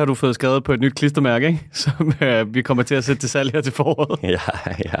det har du fået skrevet på et nyt klistermærke, ikke? Som vi kommer til at sætte til salg her til foråret. Ja,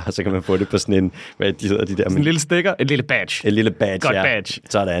 og så kan man få det på sådan en, hvad de hedder de der? Sådan en lille sticker, en lille badge. En lille badge, godt badge.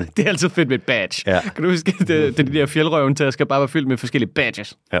 Sådan. Det er altid fedt med et badge. Ja. Kan du huske, det de der fjeldrøven til, at skal bare være fyldt med forskellige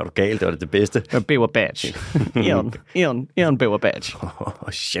badges. Ja, er du galt? Det var det bedste. Ja, bæver badge. Eon bæver badge.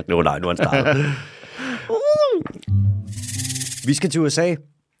 Shit, nu er han startet. Vi skal til USA.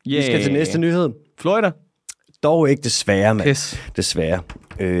 Vi skal til næste nyhed. Florida. Dog ikke desværre, mand. Yes. Desværre.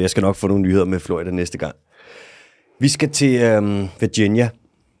 Jeg skal nok få nogle nyheder med Florida næste gang. Vi skal til Virginia.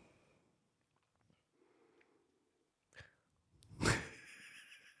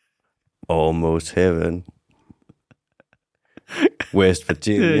 Almost heaven. West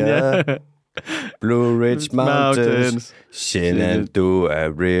Virginia. Blue Ridge Mountains.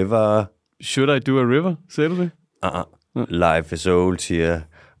 Shenandoah River. Should I do a river? Sagde du det? Life is old here.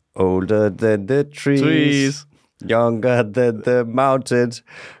 Older than the trees. Younger than the mountains.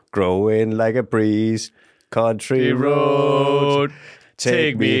 Growing like a breeze. Country road.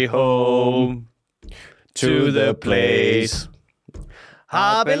 Take me home. To the place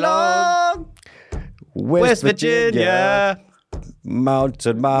I belong. West Virginia.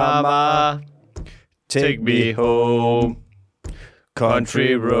 Mountain mama. Take me home.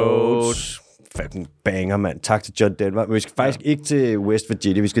 Country roads. Fucking banger, mand. Tak til John Denver. Men vi skal faktisk ikke til West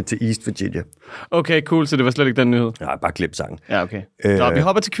Virginia, vi skal til East Virginia. Okay, cool, så det var slet ikke den nyhed. Nej, bare glem sangen. Ja, okay. Så vi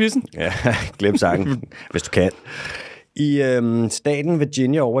hopper til quizzen. Ja, glem sangen, hvis du kan. I staten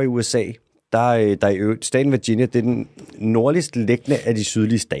Virginia over i USA, staten Virginia, det er den nordligst liggende af de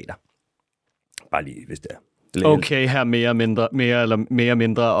sydlige stater. Bare lige, hvis det er. Det ligger, Okay, her mere mindre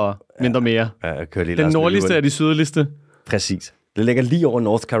og mindre mere. Ja, jeg kører lige Den Lars nordligste Løkke er de sydligste. Præcis. Det ligger lige over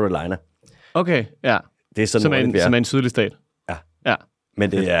North Carolina. Okay, ja. Det er sådan, Som er en sydlig stat. Ja.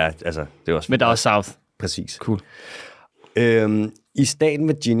 Men det er, altså, det er også... Men der er også South. Præcis. Cool. I staten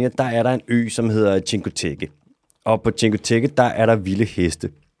Virginia, der er der en ø, som hedder Chincoteague. Og på Chincoteague, der er der vilde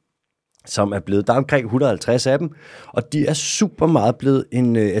heste, som er blevet... Der er omkring 150 af dem, og de er super meget blevet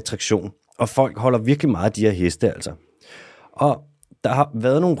en attraktion. Og folk holder virkelig meget af de her heste, altså. Og der har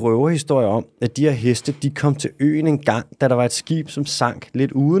været nogle røverhistorier om, at de her heste, de kom til øen en gang, da der var et skib, som sank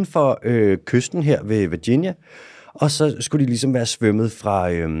lidt uden for kysten her ved Virginia. Og så skulle de ligesom være svømmet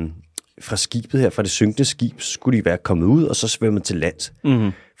fra skibet her, fra det synkende skib, skulle de være kommet ud, og så svømmet til lands.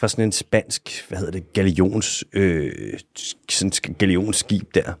 Mm-hmm. Fra sådan en spansk,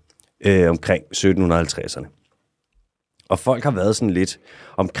 galionsskib der, omkring 1750'erne. Og folk har været sådan lidt,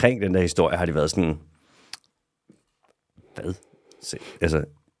 omkring den der historie, har de været sådan, hvad? Altså,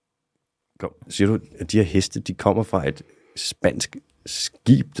 siger du, at de her heste, de kommer fra et spansk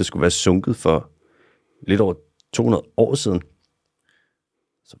skib, der skulle være sunket for lidt over 200 år siden?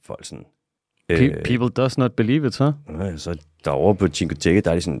 Så folk sådan... People does not believe it, så? Så derovre på Chincoteague,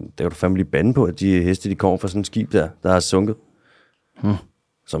 der er de sådan, der kan du fandme lige bande på, at de heste, de kommer fra sådan et skib der er sunket.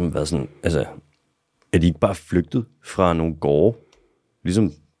 Som har været sådan, altså, er de ikke bare flygtet fra nogle gårde?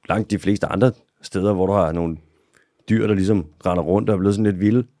 Ligesom langt de fleste andre steder, hvor du har nogle dyr, der ligesom render rundt og er blevet sådan lidt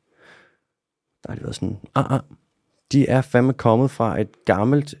vilde. Der har de været sådan, de er fandme kommet fra et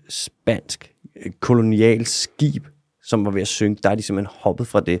gammelt spansk kolonialt skib, som var ved at synke. Der er de simpelthen hoppet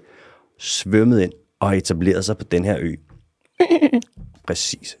fra det, svømmet ind og etableret sig på den her ø.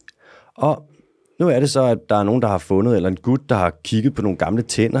 Præcis. Og nu er det så, at der er nogen, der har fundet, eller en gut, der har kigget på nogle gamle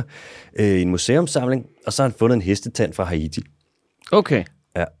tænder i en museumssamling, og så har han fundet en hestetand fra Haiti. Okay.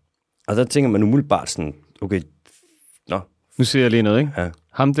 Ja. Og der tænker man umiddelbart sådan, okay, nu siger jeg lige noget, ikke? Ja.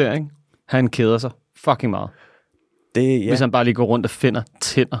 Ham der, ikke? Han keder sig fucking meget. Det, ja. Hvis han bare lige går rundt og finder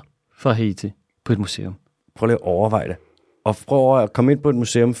tænder fra Haiti på et museum. Prøv lige at overveje det. Og prøv at komme ind på et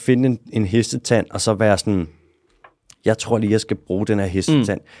museum, finde en hestetand, og så være sådan, jeg tror lige, jeg skal bruge den her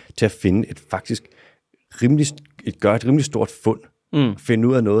hestetand til at finde gøre et rimelig stort fund. Finde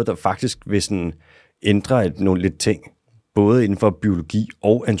ud af noget, der faktisk vil sådan ændre nogle lidt ting, både inden for biologi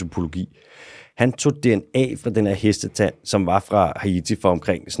og antropologi. Han tog DNA fra den her hestetand, som var fra Haiti for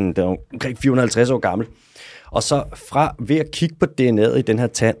omkring 450 år gammel. Og så ved at kigge på DNA'et i den her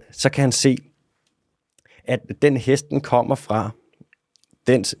tand, så kan han se, at den hesten kommer fra,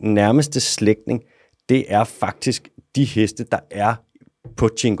 dens nærmeste slægtning, det er faktisk de heste, der er på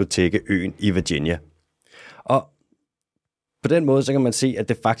Chincoteague-øen i Virginia. Og på den måde, så kan man se, at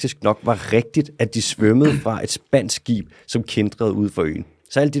det faktisk nok var rigtigt, at de svømmede fra et spansk skib, som kæntrede ud for øen.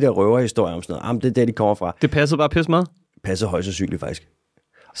 Så alle de der røverhistorier om sådan noget, det er der, de kommer fra. Det passer bare pisse meget? Passer højst sandsynligt, faktisk.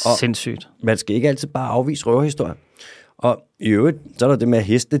 Og sindssygt. Man skal ikke altid bare afvise røverhistorier. Og i øvrigt, så er der det med, at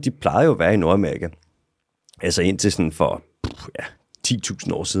heste, de plejede jo at være i Nordamerika. Altså indtil sådan for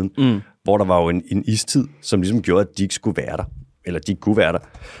 10.000 år siden, hvor der var jo en istid, som ligesom gjorde, at de ikke skulle være der. Eller de ikke kunne være der.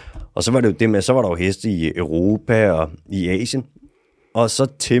 Og så var det jo det med, så var der jo heste i Europa og i Asien. Og så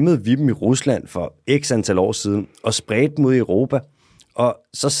tæmmede vi dem i Rusland for x antal år siden, og spredte dem ud i Europa. Og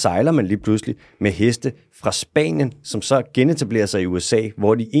så sejler man lige pludselig med heste fra Spanien, som så genetablerer sig i USA,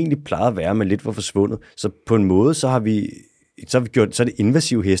 hvor de egentlig plejede at være, men lidt var forsvundet. Så på en måde, så har vi gjort, så er det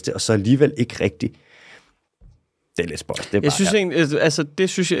invasive heste, og så alligevel ikke rigtigt. Det er lidt spøjt. Jeg synes egentlig, altså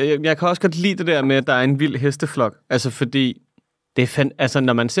jeg kan også godt lide det der med, at der er en vild hesteflok. Altså fordi, det er altså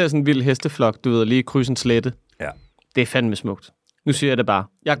når man ser sådan en vild hesteflok, du ved, lige krydse en slette, det er fandme smukt. Nu siger jeg det bare.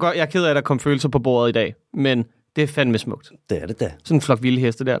 Jeg er ked af, at der kom følelser på bordet i dag, men det er fandme smukt. Det er det da. Sådan en flok vilde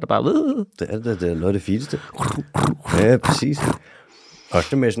heste der bare... Det er det da. Det er noget af det fedeste. Ja, præcis. Også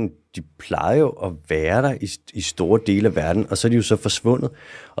det med sådan, de plejer jo at være der i store dele af verden, og så er de jo så forsvundet,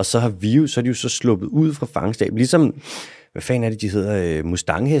 og så er de jo så sluppet ud fra fangenskab. Ligesom, hvad fanden er det, de hedder,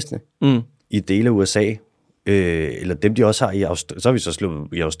 Mustang-hestene i dele af USA, eller dem de også har så har vi så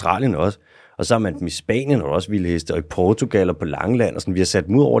sluppet i Australien også, og så har man dem i Spanien, og også vilde heste, og i Portugal og på Langeland, og sådan, vi har sat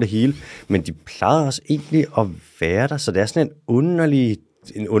dem ud over det hele, men de plejede også egentlig at være der, så det er sådan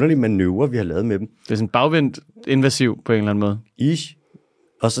en underlig manøvre, vi har lavet med dem. Det er sådan bagvendt invasiv på en eller anden måde.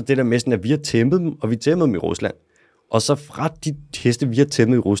 Og så det der med sådan, at vi har tæmmet dem, og vi tæmmede dem i Rusland. Og så fra de heste, vi har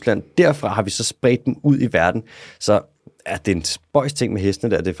tæmmet i Rusland, derfra har vi så spredt dem ud i verden. Så er det en spøjs ting med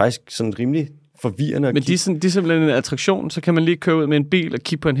hestene der. Det er faktisk sådan rimelig forvirrende. Men de er simpelthen en attraktion, så kan man lige køre ud med en bil og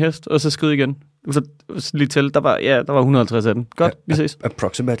kigge på en hest, og så skride igen. Så lige til, der var 150 af dem. Godt, vi ses.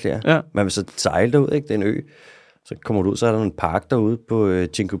 Approximately, ja. Man vil så sejle derud, ikke? Det er en ø. Så kommer du ud, så er der en park derude på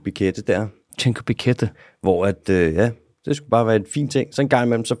Chincoteague der. Cinco Picchette. Hvor at, ja, det skulle bare være en fin ting. Så en gang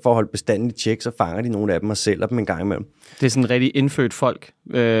imellem, så får holdt bestanden i tjek, så fanger de nogle af dem og sælger dem en gang imellem. Det er sådan en rigtig indfødt folk,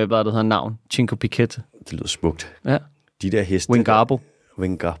 hvad det hedder navn. Cinco Picchette. Det lyder smukt. Ja. De der heste... Wingarbo.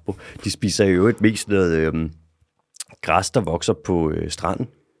 De spiser jo et mest noget græs, der vokser på stranden.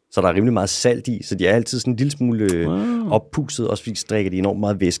 Så der er rimelig meget salt i, så de er altid sådan en lille smule oppusset, også fordi de drikker de enormt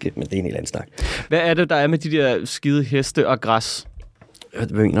meget væske, men det er en helt anden snak. Hvad er det, der er med de der skide heste og græs? Hvad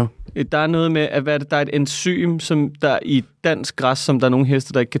mener du? Der er noget med, at der er et enzym, som der i dansk græs, som der er nogle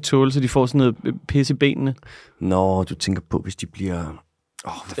heste, der ikke kan tåle, så de får sådan noget pis i benene. Nå, du tænker på, hvis de bliver...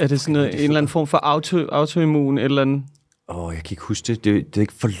 er det sådan noget, en eller anden form for autoimmun, eller andet? Jeg kan ikke huske det. Det er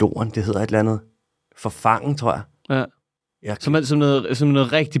ikke forloren, det hedder et eller andet. Forfangen, tror jeg. Ja. Som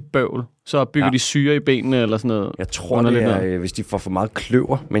noget rigtig bøvl. Så bygger de syre i benene, eller sådan noget. Jeg tror, det er, hvis de får for meget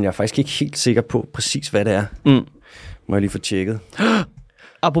kløver, men jeg er faktisk ikke helt sikker på præcis, hvad det er. Må jeg lige få tjekket.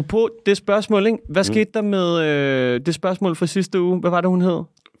 Apropos det spørgsmål, ikke? Hvad skete der med det spørgsmål fra sidste uge? Hvad var det, hun hed?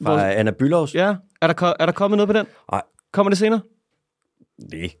 Fra Anna Bülows? Ja. Er der kommet noget på den? Nej. Kommer det senere?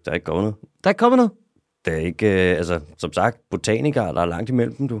 Nej, der er ikke kommet noget. Der er ikke kommet noget? Der er ikke, som sagt, botanikere, der er langt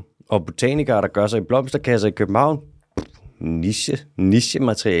imellem dem, du. Og botanikere, der gør sig i blomsterkasser i København.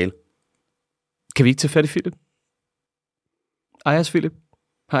 Niche-materiale. Kan vi ikke tage fat i Philip? Ejes Philip?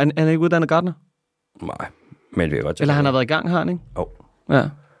 Han er ikke uddannet gartner? Nej, men vi er godt til. Eller han har været i gang, har han, ikke? Ja.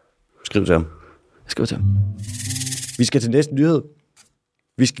 Skriv til ham. Skriv til ham. Vi skal til næste nyhed.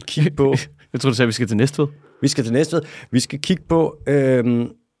 Vi skal kigge på... Jeg tror, du sagde, at vi skal til Næstved. Vi skal til Næstved. Vi skal kigge på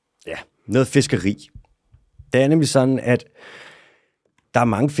noget fiskeri. Det er nemlig sådan, at der er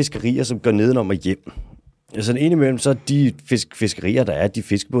mange fiskerier, som går nedenom og hjem. Altså indimellem, så de fiskerier, der er, de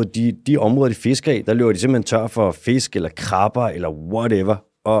fiskebåde, de områder, de fisker i, der løber de simpelthen tør for fisk, eller krabber, eller whatever.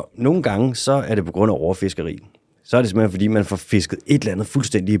 Og nogle gange, så er det på grund af overfiskeri. Så er det simpelthen, fordi man får fisket et eller andet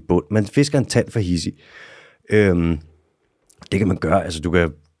fuldstændig i bund. Man fisker en tand for hissig. Det kan man gøre. Altså, du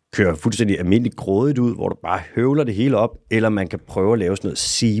kan køre fuldstændig almindeligt grådigt ud, hvor du bare høvler det hele op, eller man kan prøve at lave sådan noget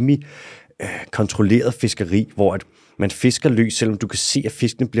semi-kontrolleret fiskeri, hvor at man fisker løs, selvom du kan se, at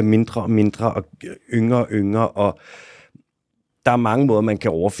fiskene bliver mindre og mindre, og yngre og yngre, og der er mange måder, man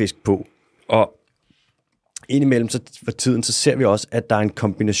kan overfiske på. Og indimellem for tiden, så ser vi også, at der er en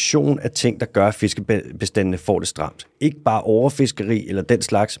kombination af ting, der gør, at fiskebestandene får det stramt. Ikke bare overfiskeri eller den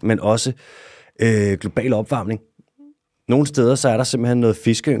slags, men også global opvarmning. Nogle steder, så er der simpelthen noget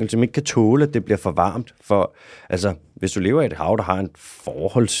fiskeyngel, som ikke kan tåle, at det bliver for varmt. For altså, hvis du lever i et hav, der har en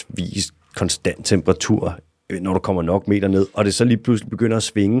forholdsvis konstant temperatur, når du kommer nok meter ned, og det så lige pludselig begynder at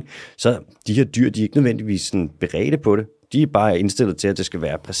svinge, så de her dyr, de er ikke nødvendigvis sådan beredte på det. De er bare indstillet til, at det skal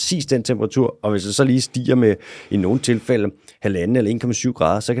være præcis den temperatur, og hvis det så lige stiger med, i nogle tilfælde, 1,5 eller 1,7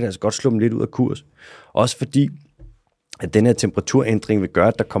 grader, så kan det altså godt slå dem lidt ud af kurs. Også fordi, at den her temperaturændring vil gøre,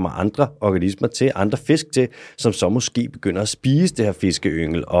 at der kommer andre organismer til, andre fisk til, som så måske begynder at spise det her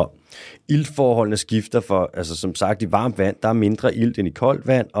fiskeyngel, og iltforholdene skifter for, altså som sagt, i varmt vand, der er mindre ilt end i koldt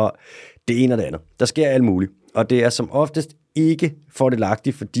vand, og det ene og det andet. Der sker alt muligt, og det er som oftest ikke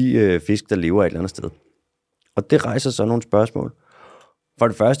fordelagtigt for de fisk, der lever et eller andet sted. Og det rejser så nogle spørgsmål. For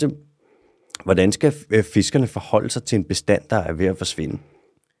det første, hvordan skal fiskerne forholde sig til en bestand, der er ved at forsvinde?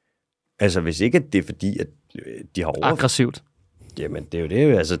 Altså hvis ikke det er fordi, at de har aggressivt. Jamen det er jo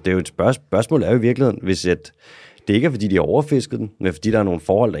det. Altså det er jo et spørgsmål er jo i virkeligheden, hvis at det ikke er fordi, de har overfisket den, men fordi der er nogle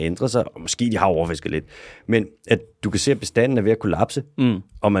forhold, der ændrer sig, og måske de har overfisket lidt, men at du kan se, at bestanden er ved at kollapse,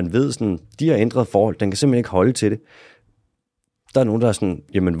 og man ved sådan, de har ændret forhold, den kan simpelthen ikke holde til det. Der er nogen, der er sådan,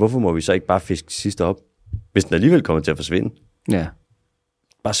 jamen hvorfor må vi så ikke bare fiske det sidste op, hvis den alligevel kommer til at forsvinde? Ja.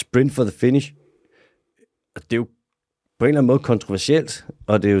 Bare sprint for the finish. Og det er jo på en eller anden måde kontroversielt,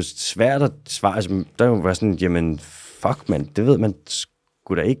 og det er jo svært at svare. Altså, der er jo bare sådan, jamen fuck man, det ved man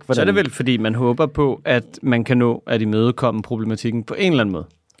sgu da ikke. Hvordan... Så er det vel, fordi man håber på, at man kan nå at imødekomme problematikken på en eller anden måde?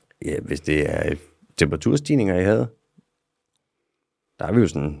 Ja, hvis det er temperaturstigninger i havet, der er vi jo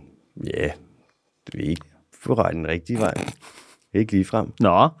sådan, ja, det er ikke på den rigtige vej. Ikke lige frem.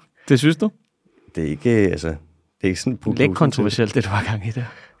 Nå, det synes du? Det er ikke, altså, det er ikke sådan... Lidt kontroversielt, det du har gang i der.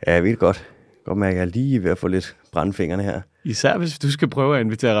 Ja, jeg ved godt. Godt mærke, at jeg er lige ved at få lidt brandfingrene her. Især hvis du skal prøve at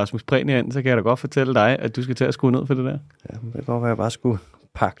invitere Rasmus Prehn ind, så kan jeg da godt fortælle dig, at du skal til at skrue ned for det der. Ja, det kan godt være, at jeg bare skulle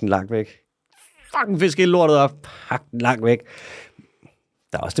pakke den langt væk. Fucking fisk hele lortet op. Pakke den langt væk.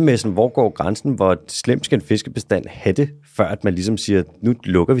 Der er også det med, sådan, hvor går grænsen, hvor slemt skal en fiskebestand have det, før at man ligesom siger, nu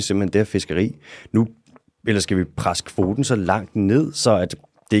lukker vi simpelthen det her fiskeri. Nu, eller skal vi presse kvoten så langt ned, så at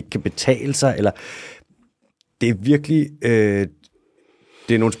det ikke kan betale sig, eller det er virkelig...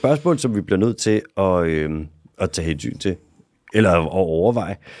 Det er nogle spørgsmål, som vi bliver nødt til at tage hensyn til, eller at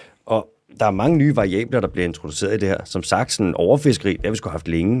overveje. Og der er mange nye variabler, der bliver introduceret i det her. Som sagt, sådan overfiskeri, det har vi sgu haft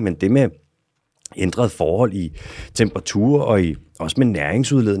længe, men det med ændrede forhold i temperatur og også med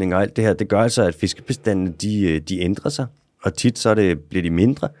næringsudledning og alt det her. Det gør altså, at fiskebestandene de ændrer sig, og tit så bliver de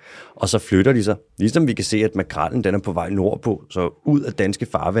mindre, og så flytter de sig. Ligesom vi kan se, at makrellen den er på vej nordpå, så ud af danske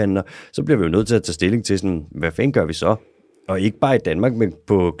farvande, så bliver vi jo nødt til at tage stilling til, sådan, hvad fanden gør vi så? Og ikke bare i Danmark, men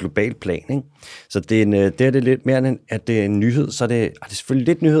på global plan. Ikke? Så det er det lidt mere end, at det er en nyhed, så det er selvfølgelig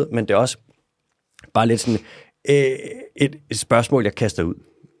lidt nyhed, men det er også bare lidt sådan et spørgsmål, jeg kaster ud.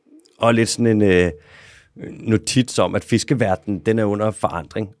 Og lidt sådan en notits om, at fiskeverdenen, den er under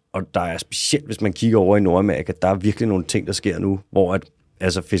forandring. Og der er specielt, hvis man kigger over i Nordamerika, der er virkelig nogle ting, der sker nu, hvor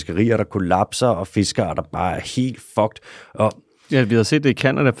fiskerier, der kollapser, og fiskere, der bare er helt fucked. Og ja, vi har set det i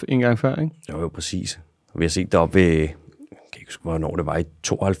Canada en gang før, ikke? Jo, præcis. Vi har set det op ved, jeg kan ikke huske, hvornår det var, i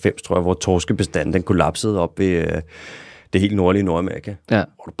 92, tror jeg, hvor torskebestanden, den kollapsede op ved det helt nordlige Nordamerika. Ja.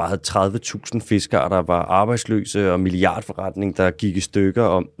 Hvor du bare havde 30.000 fiskere, der var arbejdsløse, og milliardforretning, der gik i stykker.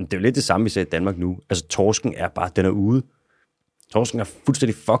 Og det er jo lidt det samme, vi ser i Danmark nu. Altså, torsken er bare, den er ude. Torsken er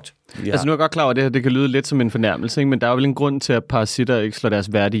fuldstændig fucked. Ja. Altså, nu er jeg godt klar over, at det kan lyde lidt som en fornærmelse, ikke? Men der er jo vel en grund til, at parasitter ikke slår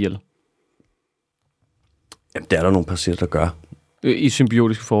deres værd ihjel. Jamen, det er der nogle parasitter, der gør. I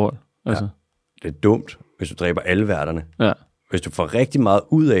symbiotiske forhold. Altså. Ja. Det er dumt, hvis du dræber alle værterne. Ja. Hvis du får rigtig meget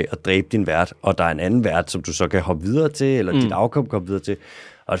ud af at dræbe din vært, og der er en anden vært, som du så kan hoppe videre til, eller dit afkom kan hoppe videre til,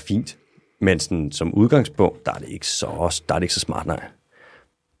 og det er fint. Men sådan, som udgangspunkt, der er det ikke så smart, nej.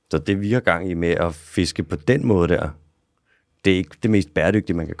 Så det vi har gang i med at fiske på den måde der, det er ikke det mest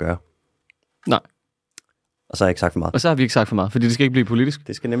bæredygtige, man kan gøre. Nej. Og så har jeg ikke sagt for meget. Og så har vi ikke sagt for meget, fordi det skal ikke blive politisk.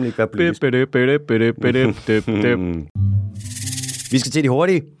 Det skal nemlig ikke være politisk. Vi skal til de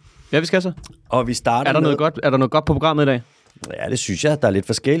hurtige. Ja, vi skal så. Og vi starter Er der noget godt på programmet i dag? Ja, det synes jeg. Der er lidt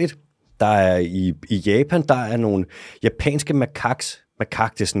forskelligt. Der er i Japan, der er nogle japanske makaks.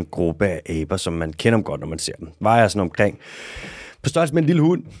 Makak, det er sådan en gruppe af aber, som man kender dem godt, når man ser dem. Vejer sådan omkring på størrelse med en lille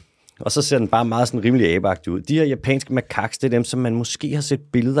hund. Og så ser den bare meget sådan rimelig abeagtig ud. De her japanske makaks, det er dem, som man måske har set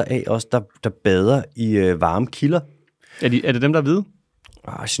billeder af, også der bader i varme kilder. Er det dem, der er hvide?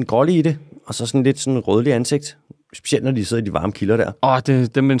 Sådan grålige i det, og så sådan lidt sådan rødlig ansigt. Specielt når de sidder i de varme kilder der. Det er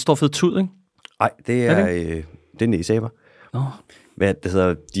dem med en stor fed tud, ikke? Nej, det er næseaber. Hvad det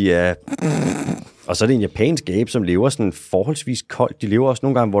hedder, de er... Og så er det en japansk abe, som lever sådan forholdsvis koldt. De lever også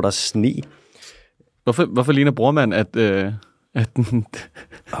nogle gange, hvor der er sne. Hvorfor ligner brormand, at den...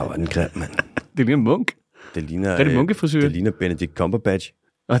 Hvor er den grim, mand. Det ligner Munk. Det ligner... Er det munkefrisyr? Det ligner Benedict Cumberbatch.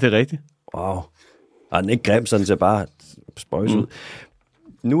 Det er rigtigt. Wow. Og den er ikke grim, sådan ser bare spøjs ud.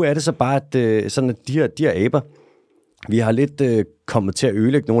 Nu er det så bare, at, sådan, at de her aber, vi har lidt kommet til at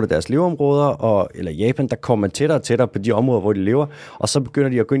ødelægge nogle af deres leveområder, eller Japan, der kommer man tættere og tættere på de områder, hvor de lever, og så begynder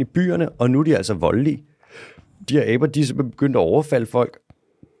de at gå ind i byerne, og nu er de altså voldelige. De her aber, de er simpelthen begyndt at overfalde folk,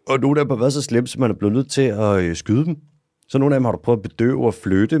 og nogle af dem har været så slemt, at man er blevet nødt til at skyde dem. Så nogle af dem har du prøvet at bedøve og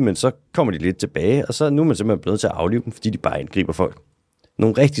flytte, men så kommer de lidt tilbage, og så nu er man simpelthen blevet nødt til at aflive dem, fordi de bare angriber folk.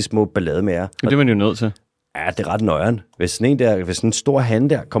 Nogle rigtig små ballademager. Det er man jo nødt til. Ja, det er ret nøjeren. Hvis sådan en stor han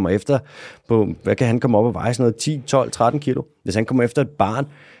der kommer efter på, hvad kan han komme op og veje, sådan noget 10, 12, 13 kilo. Hvis han kommer efter et barn,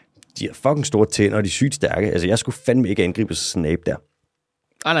 de har fucking store tænder, og de er sygt stærke. Altså, jeg skulle fandme ikke angribe sådan en abe der.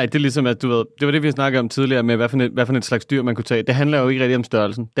 Nej, det er ligesom, at du ved, det var det, vi snakkede om tidligere med, hvad for et slags dyr man kunne tage. Det handler jo ikke rigtig om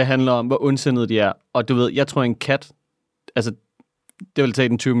størrelsen. Det handler om, hvor ondsindede de er. Og du ved, jeg tror en kat, altså, det ville tage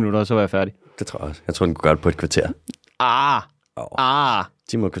den 20 minutter, og så var jeg færdig. Det tror jeg også. Jeg tror, den kunne gøre det på et kvarter.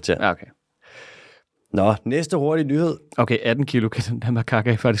 10 minutter kvarter. Ja, okay. Nå, næste hurtige nyhed. Okay, 18 kilo kan den der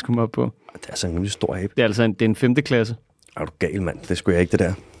makaka faktisk komme op på. Det er altså en rimelig stor abe. Det er altså en 5. klasse. Er du gal, mand? Det skulle jeg ikke, det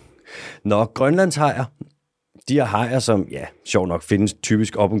der. Nå, grønlandshajer. De her hajer, som, ja, sjovt nok findes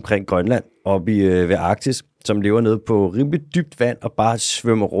typisk op omkring Grønland, oppe ved Arktis, som lever nede på rimelig dybt vand og bare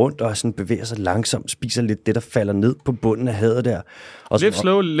svømmer rundt og sådan bevæger sig langsomt, spiser lidt det, der falder ned på bunden af havet der. Og live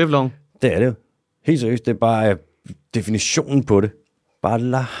slow, live long. Det er det jo. Helt seriøst, det er bare definitionen på det. Bare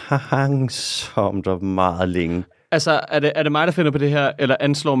langsomt og meget længe. Altså, er det mig, der finder på det her, eller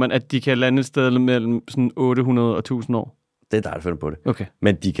anslår man, at de kan lande et sted mellem sådan 800 og 1000 år? Det er dig, der finder på det. Okay.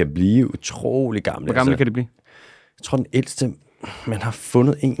 Men de kan blive utrolig gamle. Hvor gamle kan de blive? Jeg tror, den ældste, man har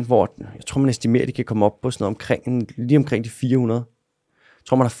fundet en, hvor jeg tror, man estimerer, at de kan komme op på sådan noget lige omkring de 400. Jeg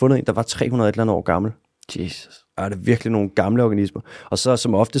tror, man har fundet en, der var 300 et eller andet år gammel. Jesus. Er det virkelig nogle gamle organismer? Og så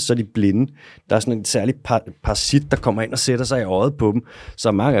som oftest, så er de blinde. Der er sådan en særlig parasit, der kommer ind og sætter sig i øjet på dem.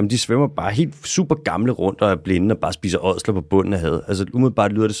 Så mange af dem, de svømmer bare helt super gamle rundt og er blinde og bare spiser ådsler på bunden af havet. Altså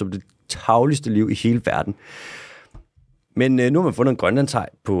umiddelbart lyder det som det tavligste liv i hele verden. Men nu har man fundet en grønlandshaj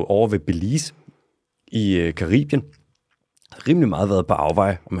over ved Belize i Karibien. Rimelig meget været på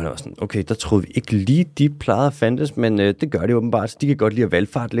afveje, og man er sådan, okay, der troede vi ikke lige, de plejede at fandtes, men det gør de åbenbart. De kan godt lide at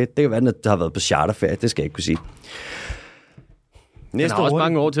valgfarte lidt. Det kan være, at der har været på charterferie, det skal jeg ikke kunne sige. Den har også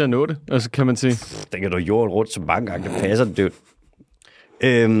mange år til at nå det, altså kan man sige. Den kan du jorden rundt så mange gange, det passer det.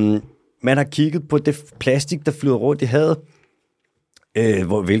 Man har kigget på det plastik, der flyder rundt i havet,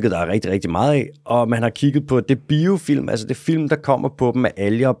 hvilket der er rigtig, rigtig meget af, og man har kigget på det biofilm, altså det film, der kommer på dem med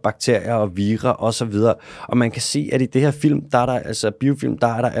alger, bakterier og vira og så videre. Og man kan se, at i det her film, der er der altså biofilm, der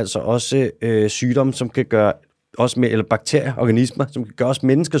er der altså også sygdomme, som kan gøre os med, eller bakterier, organismer, som kan gøre os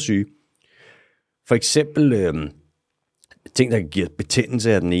mennesker syge. For eksempel ting, der kan give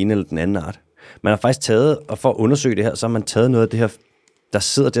betændelse af den ene eller den anden art. Man har faktisk taget, og for at undersøge det her, så har man taget noget af det her, der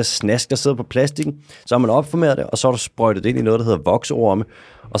sidder der snask, der sidder på plastikken, så har man opformeret det, og så har du sprøjtet det ind i noget, der hedder voksorme,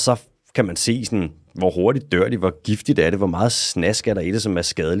 og så kan man se, sådan, hvor hurtigt dør de, hvor giftigt er det, hvor meget snask er der i det, som er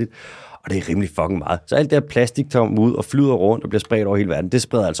skadeligt, og det er rimelig fucking meget. Så alt det her plastik kommer ud og flyder rundt og bliver spredt over hele verden, det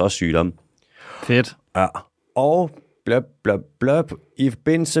spreder altså også sygdomme. Fedt. Ja, og bløb, i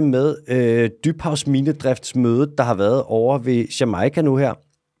forbindelse med dybhavsminedriftsmødet, der har været over ved Jamaica nu her,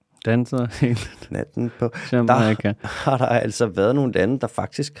 danser helt natten på. Jamaica. Der har der altså været nogle lande, der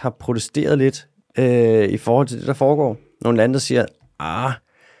faktisk har protesteret lidt i forhold til det, der foregår. Nogle lande, der siger,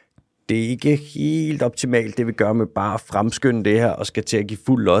 det er ikke helt optimalt, det vi gør med bare at fremskynde det her, og skal til at give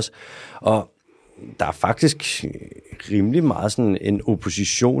fuld los. Og der er faktisk rimelig meget sådan en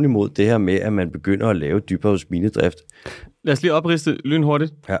opposition imod det her med, at man begynder at lave dybhavsminedrift. Lad os lige opriste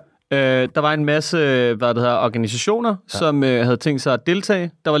lynhurtigt. Ja. Der var en masse organisationer, som havde tænkt sig at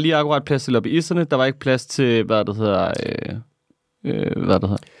deltage. Der var lige akkurat plads til lobbyisterne. Der var ikke plads til, Der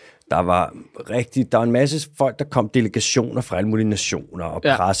var en masse folk, der kom delegationer fra alle mulige nationer, og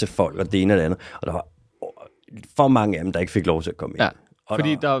pressefolk, og det ene og det andet. Og der var for mange af dem, der ikke fik lov til at komme ind. Ja.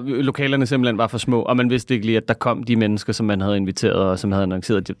 Fordi lokalerne simpelthen var for små, og man vidste ikke lige, at der kom de mennesker, som man havde inviteret, og som havde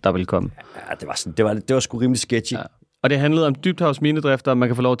annonceret, at der ville komme. Ja, det var sgu rimelig sketchy. Ja. Og det handlede om dybhavsminedrift, om man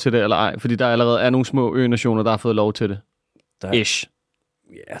kan få lov til det eller ej, fordi der allerede er nogle små ø-nationer, der har fået lov til det. Ish.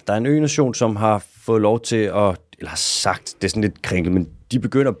 Ja, der er en ø-nation, som har fået lov til at, eller har sagt, det er sådan lidt kringlet, men de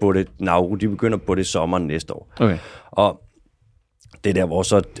begynder på det, Nauru, de begynder på det i sommeren næste år. Okay. Og det er der, hvor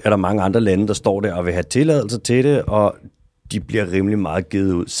så er der mange andre lande, der står der og vil have tilladelse til det, og de bliver rimelig meget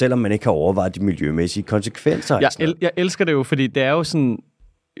givet ud, selvom man ikke har overvejet de miljømæssige konsekvenser. Jeg elsker det jo, fordi det er jo sådan,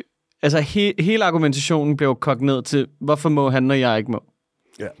 altså hele argumentationen blev kogt ned til, hvorfor må han og jeg ikke må?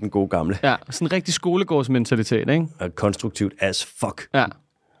 Ja, den gode gamle. Ja, sådan en rigtig skolegårdsmentalitet, ikke? Og konstruktivt as fuck. Ja,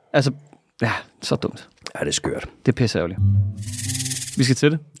 altså, ja, så dumt. Ja, det er skørt. Det er pisseærgerligt. Vi skal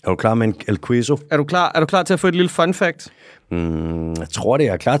til det. Er du klar med en El Quizo? Er du klar til at få et lille fun fact? Jeg tror det.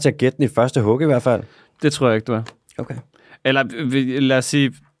 Jeg er klar til at gætte den i første hug i hvert fald. Det tror jeg ikke, du er. Okay. Eller lad os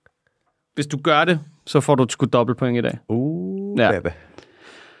sige, hvis du gør det, så får du sgu dobbeltpoint i dag. Baby.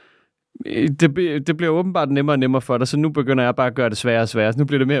 Det bliver åbenbart nemmere og nemmere for dig, så nu begynder jeg bare at gøre det sværere og sværere. Så nu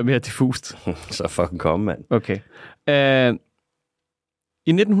bliver det mere og mere diffust. Så fucking komme, mand. Okay.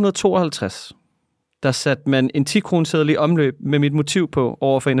 I 1952, der satte man en 10-kroneseddel i omløb med mit motiv på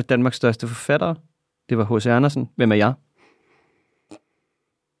over for en af Danmarks største forfattere. Det var H.C. Andersen. Hvem er jeg?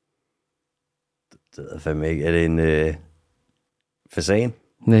 Det ved jeg fandme ikke. Er det en fasan?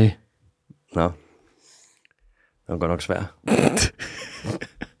 Nej. Nå. Det var godt nok svært.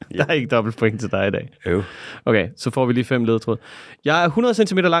 Der er ikke dobbelt point til dig i dag. Jo. Okay, så får vi lige 5 ledetråd. Jeg er 100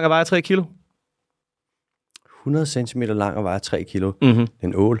 cm lang og vejer 3 kilo. 100 cm lang og vejer 3 kilo. Mm-hmm.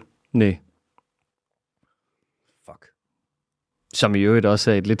 En ål. Nej. Fuck. Som i øvrigt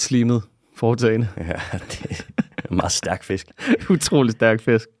også er et lidt slimet foretagende. Ja, det er en meget stærk fisk. Utrolig stærk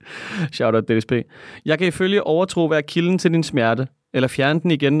fisk. Shout out DSP. Jeg kan ifølge overtro være kilden til din smerte, eller fjerne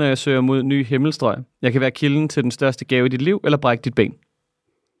den igen, når jeg søger mod ny himmelstrøg. Jeg kan være kilden til den største gave i dit liv, eller brække dit ben.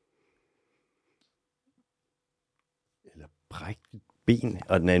 Eller brække dit ben,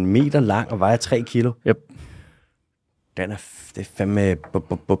 og den er 1 meter lang og vejer 3 kilo. Yep. Det er fandme det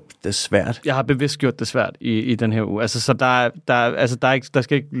er svært. Jeg har bevidst gjort det svært i den her uge. Altså, så der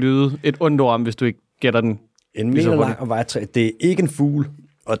skal ikke lyde et ondt ord om, hvis du ikke gætter den. 1 meter lang og vejer 3. Det er ikke en fugl,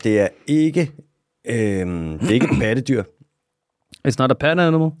 og det er ikke et pattedyr. It's not a pet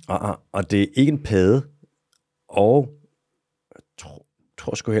animal. Og det er ikke en padde. Og jeg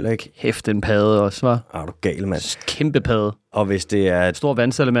tror sgu heller ikke. Hæft en padde også, var. Du gal, mand. Kæmpe padde. Og hvis det er et stor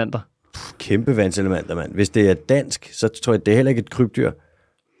vandselementer. Kæmpe vandselementer, mand. Hvis det er dansk, så tror jeg, det er heller ikke et krybdyr.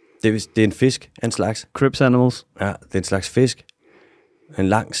 Det er en fisk af en slags. Cribs animals. Ja, det er en slags fisk. En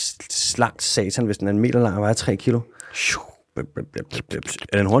lang satan, hvis den er 1 meter lang og vejer 3 kilo. Er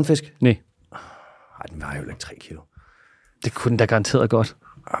det en hornfisk? Nej. Nej, den vejer jo ikke 3 kilo. Det kunne den da garanteret godt.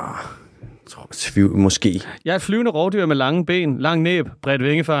 Tvivl, måske. Jeg er et flyvende rovdyr med lange ben, lang næb, bredt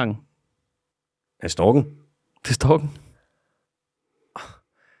vingefang. Er storken? Det er storken.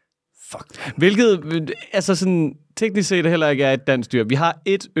 Fuck. Hvilket, altså sådan, teknisk set heller ikke er et dansk dyr. Vi har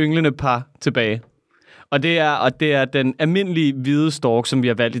et ynglende par tilbage. Og det er den almindelige hvide stork, som vi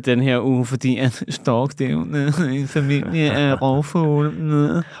har valgt i den her uge, fordi at stork, det er jo en familie af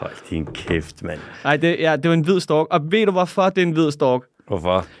rovfugle. Hold din kæft, mand. Nej, det var en hvid stork. Og ved du, hvorfor det er en hvid stork?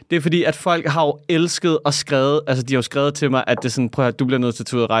 Hvorfor? Det er fordi, at folk har jo elsket og skrevet, altså de har jo skrevet til mig, at det er sådan, prøv at du bliver nødt til at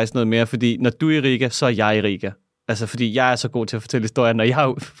tage ud og rejse noget mere, fordi når du er i Riga, så er jeg i Riga. Altså, fordi jeg er så god til at fortælle historier, når jeg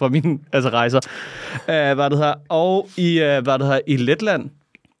er fra mine rejser. Og i Letland,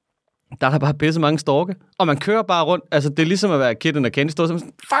 der er der bare pisse mange storke. Og man kører bare rundt. Altså, det er ligesom at være Kid in a Candy Store.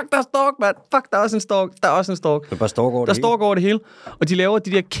 Fuck, der er stork, mand. Fuck, der er også en stork. Der er også en stork. Der er bare stork over det hele. Der er stork over det hele. Og de laver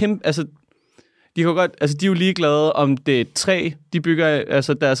de der kæmpe... Altså, de kan godt, altså de er jo ligeglade, om det er et træ, de bygger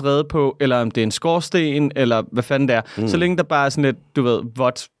altså deres rede på, eller om det er en skorsten, eller hvad fanden det er. Så længe der bare er sådan et, du ved,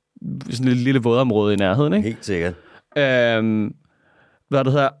 vådt, sådan et lille vådområde i nærheden, ikke? Helt sikkert.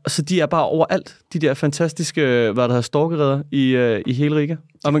 Så de er bare overalt, de der fantastiske, storkereder i hele Riga.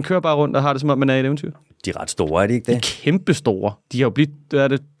 Og man kører bare rundt og har det, som om man er i et eventyr. De er ret store, er de ikke det? De er kæmpe store. De har jo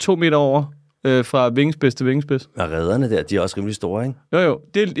blivet, 2 meter over fra vingespids til vingespids. Og redderne der, de er også rimelig store, ikke? Jo.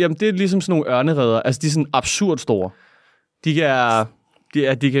 Det er ligesom sådan nogle ørnereder. Altså, de er sådan absurd store.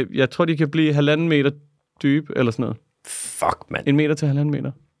 Jeg tror, de kan blive 1,5 meter dybe, eller sådan noget. Fuck, mand. 1 meter til 1,5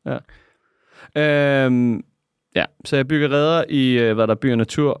 meter. Ja. Så jeg bygger redder i, by og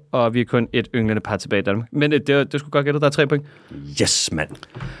natur, og vi er kun et ynglende par tilbage i Danmark. Men det skulle godt gætte, der er 3 point. Yes, mand.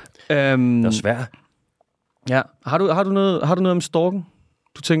 Det er svært. Ja. Har du noget om storken?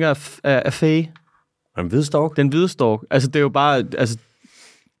 Du tænker af fage? En hvid stork? Den hvide stork. Altså, det er jo bare... Altså...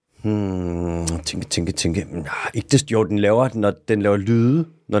 Tænke. Ikke det, jo, når den laver lyde,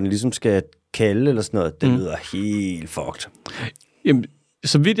 når den ligesom skal kalde eller sådan noget. Den lyder helt fucked. Jamen,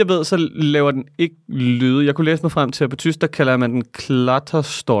 så vidt jeg ved, så laver den ikke lyde. Jeg kunne læse mig frem til, at på tysk, der kalder man den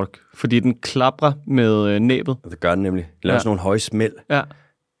klatterstork, fordi den klapper med næbet. Det gør den nemlig. Den laver sådan nogle høje smæld. Ja.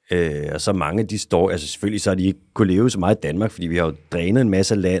 Og så mange af de storke, altså selvfølgelig så har de ikke kunne leve så meget i Danmark, fordi vi har jo drænet en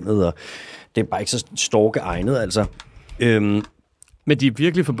masse af landet, og det er bare ikke så storke-egnet, altså. Men de er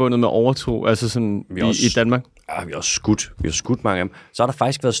virkelig forbundet med overtro, altså sådan i Danmark? Ja, vi har skudt mange af dem. Så har der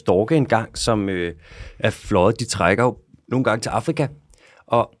faktisk været storke engang, som er fløjet. De trækker jo nogle gange til Afrika,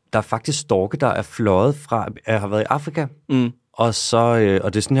 og der er faktisk storke, der er fløjet fra, har været i Afrika, og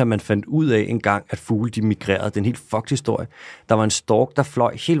det er sådan her, man fandt ud af en gang, at fugle de migrerede. Det er en helt fucked historie. Der var en stork, der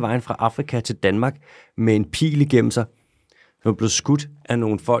fløj hele vejen fra Afrika til Danmark med en pil igennem sig. Den var blevet skudt af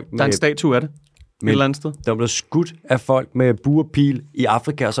nogle folk. Der er en statue af det. Et eller andet sted. Der var blevet skudt af folk med buerpil i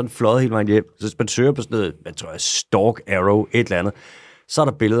Afrika, og sådan fløjet hele vejen hjem. Så hvis man søger på sådan noget, hvad tror jeg, stork arrow, et eller andet, så er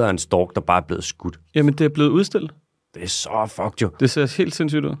der billeder af en stork, der bare er blevet skudt. Jamen, det er blevet udstillet. Det er så fucked jo. Det ser helt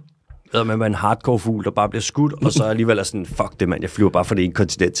sindssygt ud. Med en hardcore fugl, der bare bliver skudt, og så alligevel er sådan, fuck det, mand, jeg flyver bare fra det ene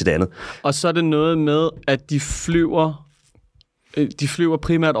kontinent til det andet. Og så er det noget med, at de flyver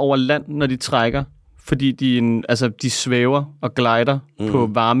primært over land, når de trækker, fordi de svæver og glider på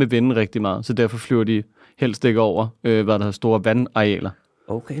varme vinde rigtig meget, så derfor flyver de helst ikke over, store vandarealer.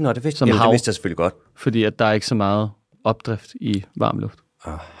 Okay, det vidste jeg selvfølgelig godt. Fordi at der er ikke så meget opdrift i varm luft.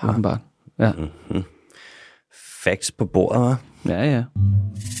 Åbenbart. Ja. Mm-hmm. Facts på bordet, hva'? Ja.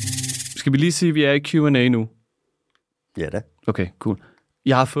 Skal vi lige sige, at vi er i Q&A nu? Ja da. Okay, cool.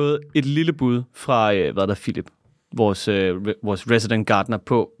 Jeg har fået et lille bud fra, Philip, vores resident gardener,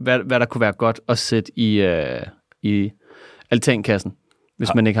 på, hvad der kunne være godt at sætte i altankassen, hvis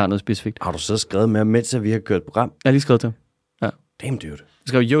man ikke har noget specifikt. Har du så skrevet med, mens vi har kørt et program? Jeg har lige skrevet til ham. Ja. Damn, dude. Jeg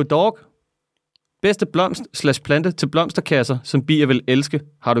skrev, yo dog, bedste blomst/plante til blomsterkasser, som bier vil elske.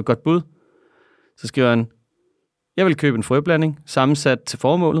 Har du et godt bud? Så skriver han, jeg vil købe en frøblanding, sammensat til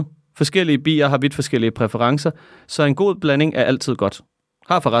formålet. Forskellige bier har vidt forskellige præferencer, så en god blanding er altid godt.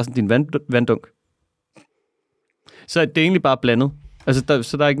 Har forresten din vanddunk. Så det er egentlig bare blandet. Altså,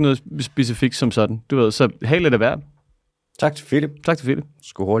 så der er ikke noget specifikt som sådan. Du ved, så helt er det værd. Tak til Philip.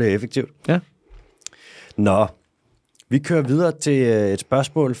 Sgu hurtigt og effektivt. Ja. Nå, vi kører videre til et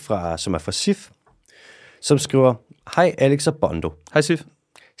spørgsmål, som er fra Sif, som skriver, hej Alex og Bondo. Hej Sif.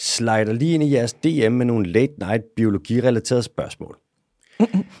 Slider lige ind i jeres DM med nogle late night biologi-relaterede spørgsmål.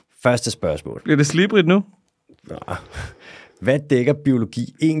 Første spørgsmål. Bliver det slibrigt nu? Nå. Hvad dækker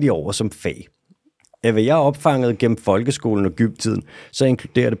biologi egentlig over som fag? Af hvad jeg opfanget gennem folkeskolen og gymtiden, så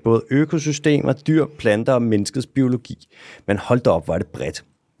inkluderer det både økosystemer, dyr, planter og menneskets biologi. Men hold da op, var det bredt.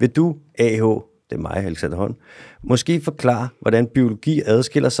 Vil du, AH, det er mig, Alexander Holm, måske forklare, hvordan biologi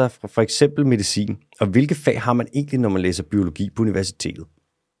adskiller sig fra for eksempel medicin, og hvilke fag har man egentlig, når man læser biologi på universitetet?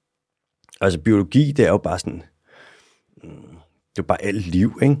 Altså biologi, det er jo bare sådan, det er bare alt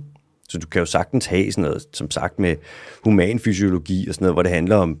liv, ikke? Så du kan jo sagtens have sådan noget, som sagt med human fysiologi og sådan noget, hvor det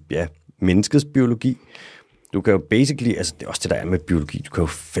handler om, menneskets biologi. Du kan jo basically, altså det er også det, der er med biologi, du kan jo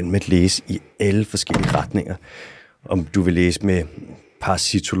fandme læse i alle forskellige retninger. Om du vil læse med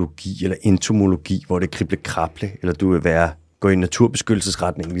parasitologi eller entomologi, hvor det er krible-krable, eller du vil gå i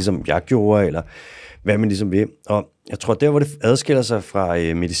naturbeskyttelsesretning, ligesom jeg gjorde, eller hvad man ligesom vil. Og jeg tror, der hvor det adskiller sig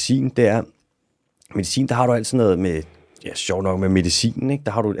fra medicin, det er, medicin, der har du altid noget med, ja, sjovt nok med medicinen, ikke?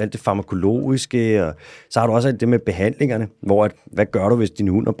 Der har du alt det farmakologiske, og så har du også alt det med behandlingerne, hvor hvad gør du, hvis din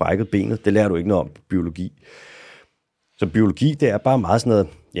hund har brækket benet? Det lærer du ikke noget om på biologi. Så biologi, det er bare meget sådan noget,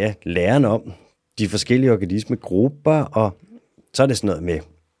 ja, læren om de forskellige organismegrupper, og så er det sådan noget med,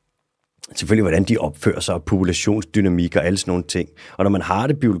 selvfølgelig, hvordan de opfører sig, og populationsdynamik og alle sådan nogle ting. Og når man har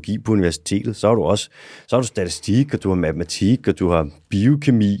det biologi på universitetet, så har du statistik, og du har matematik, og du har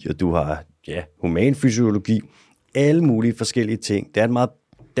biokemi, og du har, ja, humanfysiologi, alle mulige forskellige ting. Det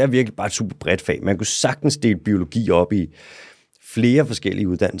er virkelig bare et super bredt fag. Man kunne sagtens dele biologi op i flere forskellige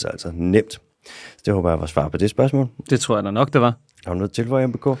uddannelser, altså nemt. Så det håber jeg var svar på det spørgsmål. Det tror jeg da nok, det var. Har du noget til for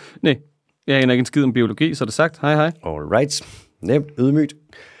MBK? Nej, jeg aner ikke en skid om biologi, så er det sagt. Hej, hej. Alright. Nemt, ydmygt.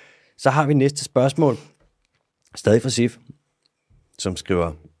 Så har vi næste spørgsmål. Stadig fra Sif, som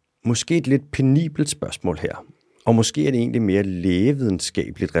skriver, måske et lidt penibelt spørgsmål her. Og måske er det egentlig mere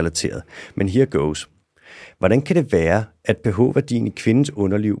lægevidenskabeligt relateret. Men here goes. Hvordan kan det være, at pH-værdien i kvindens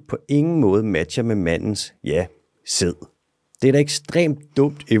underliv på ingen måde matcher med mandens, ja, sæd? Det er da ekstremt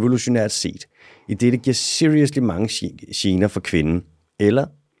dumt evolutionært set, i det giver seriously mange gener for kvinden. Eller?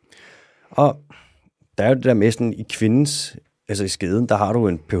 Og der er jo det der med sådan i kvindens, altså i skeden, der har du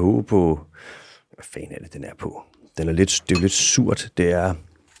en pH på, hvad fanden er det, den er på? Det er lidt surt. Det er, jeg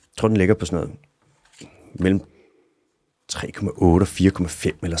tror, den ligger på sådan noget mellem 3,8 og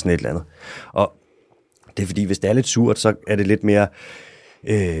 4,5 eller sådan et eller andet. Og det er fordi, hvis det er lidt surt, så er det lidt mere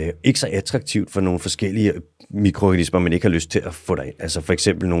ikke så attraktivt for nogle forskellige mikroorganismer, man ikke har lyst til at få derind. Altså for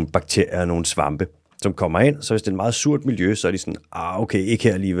eksempel nogle bakterier og nogle svampe, som kommer ind. Så hvis det er et meget surt miljø, så er de sådan, okay, ikke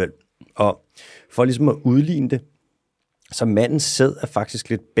her alligevel. Og for ligesom at udligne det, så mandens sæd er faktisk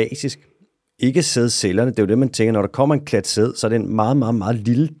lidt basisk. Ikke sædcellerne, det er jo det, man tænker, når der kommer en klat sæd, så er det en meget, meget, meget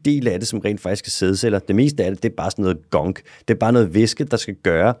lille del af det, som rent faktisk er sædceller. Det meste af det, det er bare sådan noget gunk. Det er bare noget væske, der skal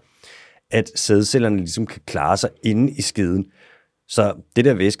gøre, at sædcellerne ligesom kan klare sig inde i skeden. Så det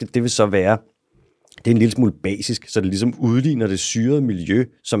der væske, det vil så være, det er en lille smule basisk, så det ligesom udligner det syrede miljø,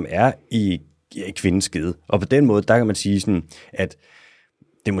 som er i kvindens skede. Og på den måde, der kan man sige sådan, at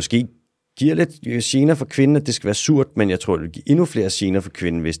det måske giver lidt gener for kvinden, at det skal være surt, men jeg tror, det vil give endnu flere gener for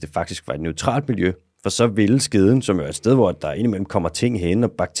kvinden, hvis det faktisk var et neutralt miljø. For så ville skeden, som er et sted, hvor der indimellem kommer ting hen,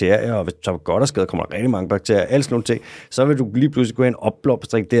 og bakterier, og hvis der er godt og skade, kommer der rigtig mange bakterier, alle sådan nogle ting, så vil du lige pludselig gå hen og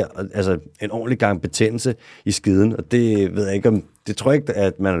opblomstring der, altså en ordentlig gang betændelse i skeden, og det ved jeg ikke om, det tror jeg ikke,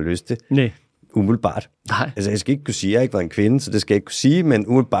 at man har lyst til. Nej. Umiddelbart. Nej. Altså jeg skal ikke kunne sige, at jeg ikke var en kvinde, så det skal jeg ikke kunne sige, men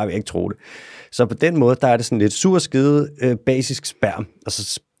umiddelbart vil jeg ikke tro det. Så på den måde, der er det sådan lidt sur skede, basisk sperm, og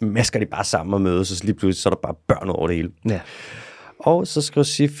så masker de bare sammen og mødes, og så lige pludselig så er der bare børn over det hele. Ja. Og så skriver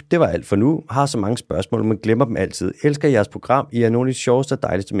Sif, det var alt for nu. Har så mange spørgsmål, men glemmer dem altid. Elsker jeres program. I er nogle af de sjoveste og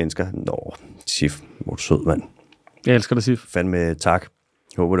dejligste mennesker. Nå, Sif, hvor du sød, mand. Jeg elsker dig, Sif. Fandme tak.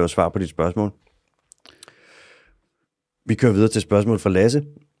 Jeg håber, det var svar på dit spørgsmål. Vi kører videre til spørgsmål fra Lasse,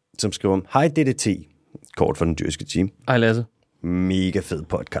 som skriver om, hej DDT, kort for den dyrske team. Hej Lasse. Mega fed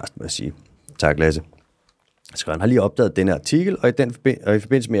podcast, må jeg sige. Tak, Lasse. Så han har lige opdaget denne artikel, og i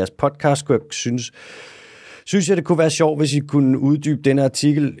forbindelse med jeres podcast, kunne jeg synes jeg, det kunne være sjovt, hvis I kunne uddybe denne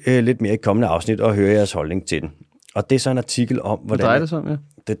artikel lidt mere i kommende afsnit og høre jeres holdning til den. Og det er så en artikel om, hvordan... Hvad drejer det sig om, ja?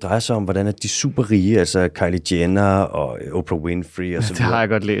 Det drejer sig om, hvordan er de super rige, altså Kylie Jenner og Oprah Winfrey og så videre. Det har jeg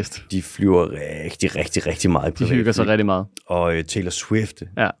godt læst. De flyver rigtig, rigtig, rigtig meget. De hygger sig rigtig meget. Og Taylor Swift.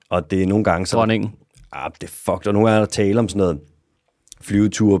 Ja. Og det er nogle gange... Dronningen. Det er fucked. Og nu er der tale om sådan noget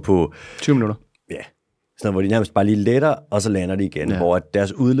flyvetur på... 20 minutter. Ja. Sådan noget, hvor de nærmest bare lige letter, og så lander de igen. Ja. Hvor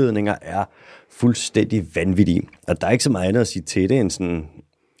deres udledninger er fuldstændig vanvittige. Og der er ikke så meget andet at sige til det, end sådan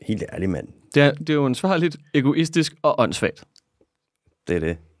helt ærlig mand. Det er jo ansvarligt, egoistisk og åndssvagt. Det er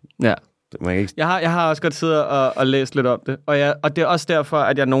det. Ja. Man ikke... Jeg har også godt siddet og læst lidt om det. Og det er også derfor,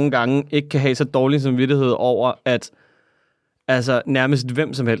 at jeg nogle gange ikke kan have så dårlig samvittighed over, at altså, nærmest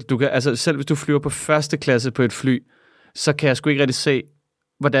hvem som helst. Du kan, altså, selv hvis du flyver på første klasse på et fly, så kan jeg sgu ikke rigtig se,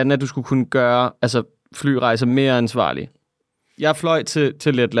 hvordan at du skulle kunne gøre flyrejser mere ansvarlige. Jeg fløj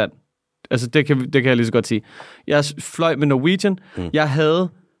til Letland. Altså, det kan jeg lige så godt sige. Jeg fløj med Norwegian. Jeg havde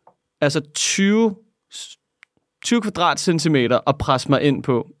 20 kvadratcentimeter at presse mig ind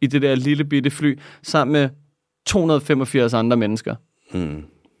på i det der lille bitte fly, sammen med 285 andre mennesker.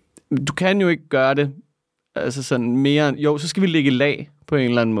 Du kan jo ikke gøre det altså sådan mere... Jo, så skal vi ligge i lag på en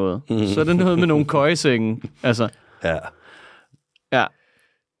eller anden måde. Så er det noget med nogle køjesenge. Altså. Ja. Ja.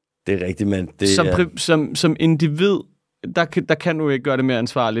 Det er rigtigt, mand. Som individ, der kan du ikke gøre det mere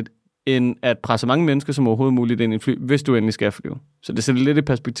ansvarligt, end at presse mange mennesker som overhovedet muligt ind i en fly, hvis du endelig skal flyve. Så det sætter lidt i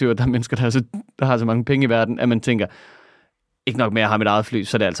perspektiv, at der er mennesker, der har så mange penge i verden, at man tænker, ikke nok med at have mit eget fly,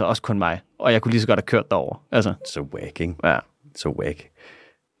 så er det altså også kun mig. Og jeg kunne lige så godt have kørt derover. Altså. Så whack, ikke? Ja. Så whack.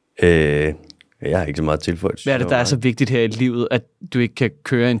 Jeg har ikke så meget tilføjet. Hvad er det, der er så vigtigt her i livet, at du ikke kan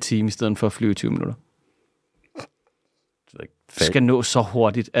køre en time i stedet for at flyve 20 minutter? Du skal nå så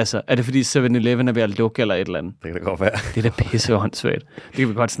hurtigt. Altså, er det fordi 7-Eleven er ved at lukke eller et eller andet? Det kan da godt være. Det er da pisseåndssvagt. Det kan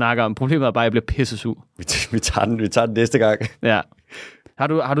vi godt snakke om. Problemet er bare, at jeg bliver pissesug. Vi tager den næste gang. Ja.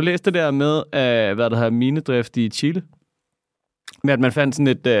 Har du læst det der med, hvad der hedder minedrift i Chile? Med at man fandt sådan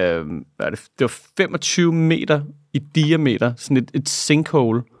et, det var 25 meter i diameter, sådan et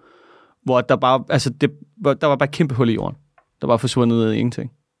sinkhole, hvor der bare, altså der var bare et kæmpe hul i jorden. Der var forsvundet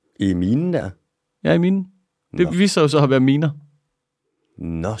ingenting. I minen der? Ja, i minen. Det viser sig jo så at være miner.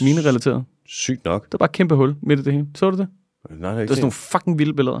 Minerelateret. Sygt nok. Der var bare et kæmpe hul midt i det hele. Så du det? Nej, det er sådan nogle fucking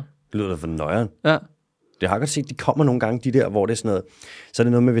vilde billeder. Det lyder da for nøjeren. Ja. Det har jeg godt set, de kommer nogle gange, de der, hvor det er sådan noget, så er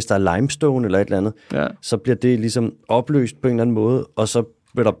det noget med, hvis der er limestone eller et eller andet, ja. Så bliver det ligesom opløst på en eller anden måde, og så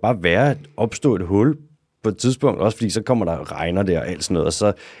vil der bare opstå et hul på et tidspunkt, også fordi så kommer der regner der og alt sådan noget, og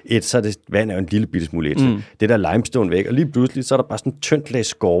så er det, vand er jo en lille bitte smule det der limestone væk, og lige pludselig, så er der bare sådan en tyndt lag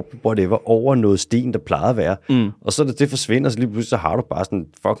skorpe, hvor det var over noget sten, der plejede at være, og så det forsvinder, så lige pludselig, så har du bare sådan en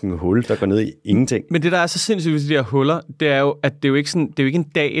fucking hul, der går ned i ingenting. Men det, der er så sindssygt ved de der huller, det er jo, at det er jo ikke sådan, det er jo ikke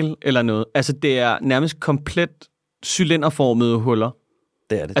en dal eller noget, altså det er nærmest komplet cylinderformede huller.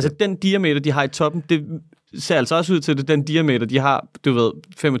 Det er det. Altså den diameter, de har i toppen, det ser altså også ud til, det den diameter, de har, du ved,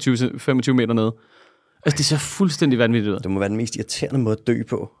 25 meter nede. Altså, det ser fuldstændig vanvittigt ud. Det må være den mest irriterende måde at dø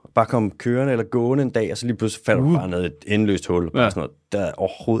på. Bare komme kørende eller gående en dag, og så lige pludselig falder du bare ned et endeløst hul. Ja. Sådan noget. Der er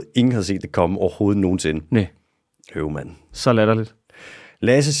overhovedet ingen har set det komme overhovedet nogensinde. Nej. Mand. Så latterligt.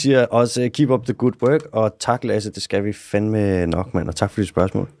 Lasse siger også, keep up the good work, og tak Lasse, det skal vi fandme nok, mand, og tak for dit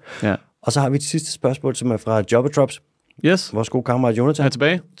spørgsmål. Ja. Og så har vi et sidste spørgsmål, som er fra Jobbertrops. Yes. Vores gode kammerat Jonathan. Er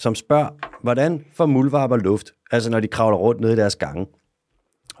tilbage. Som spørger, hvordan får muldvarper luft? Altså når de kravler rundt ned i deres gange.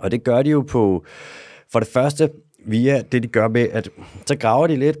 Og det gør de jo på, for det første, via det de gør med, at så graver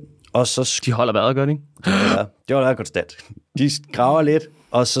de lidt, og så... De holder vejret, gør de ikke? Det holder konstant. De graver lidt,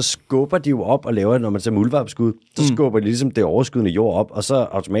 og så skubber de jo op og laver, når man ser muldvarpeskud, så skubber de ligesom det overskydende jord op, og så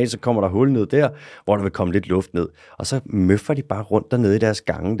automatisk så kommer der hul ned der, hvor der vil komme lidt luft ned. Og så møffer de bare rundt dernede i deres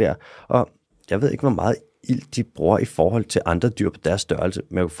gange der. Og jeg ved ikke, hvor meget ilt de bruger i forhold til andre dyr på deres størrelse,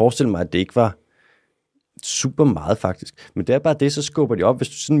 men jeg kunne forestille mig, at det ikke var super meget faktisk. Men det er bare det, så skubber de op. Hvis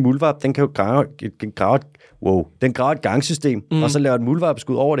du sådan en muldvarp, den kan jo graver et gangsystem, og så laver et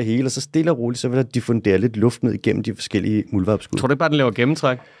muldvarpeskud over det hele, og så stille og roligt, så vil der diffundere lidt luft ned igennem de forskellige muldvarpeskud. Tror du ikke bare, den laver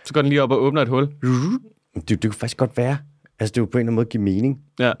gennemtræk? Så går den lige op og åbner et hul. Det kunne faktisk godt være. Altså, det er jo på en eller anden måde give mening.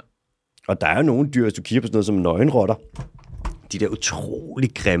 Ja. Og der er jo nogle dyr, hvis du kigger på sådan noget som nøgenrotter, de der utrolig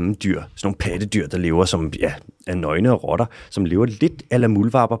grimme dyr, sådan nogle pattedyr, der lever som er nøgne og rotter, som lever lidt a la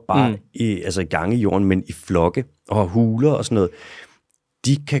muldvarper, bare i gange i jorden, men i flokke og huler og sådan noget.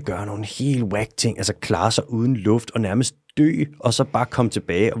 De kan gøre nogle helt whack ting, altså klare sig uden luft og nærmest dø, og så bare komme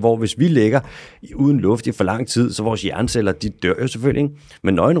tilbage. Hvor hvis vi ligger uden luft i for lang tid, så vores hjerneceller, de dør jo selvfølgelig, ikke?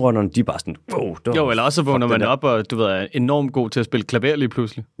 Men nøgenrotterne, de er bare sådan, Jo, eller også vågner man op, og du ved, er enormt god til at spille klaver lige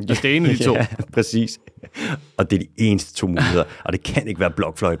pludselig. Altså, det er en af de to. Ja, præcis. Og det er de eneste to muligheder, og det kan ikke være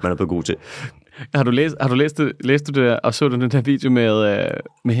blokfløjte, man er blevet god til. Har du læst det der, og så du den der video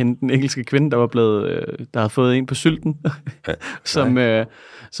med hende, den engelske kvinde, der havde fået en på sylten, som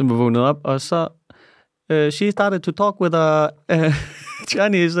var vågnet op, og så she started to talk with a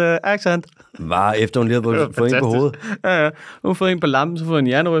Chinese accent. Var efter hun lige havde fået en på hovedet? Ja. Hun fået en på lampen, så fået en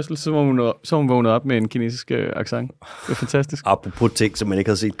hjernerystelse, så hun vågnet op med en kinesisk accent. Det er fantastisk. Apropos ting, som man ikke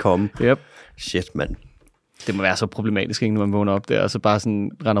havde set komme. Yep. Shit, mand. Det må være så problematisk, ikke, når man vågner op der, og så bare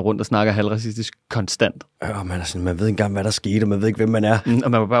sådan render rundt og snakker halvracistisk konstant. Man ved ikke engang, hvad der skete, og man ved ikke, hvem man er.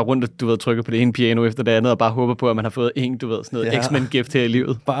 Og man var bare rundt og, trykker på det ene piano efter det andet, og bare håber på, at man har fået sådan noget X-Men-gift her i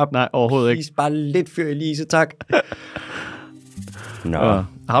livet. Nej, overhovedet ikke. Bare lidt før Elise, tak. Nå.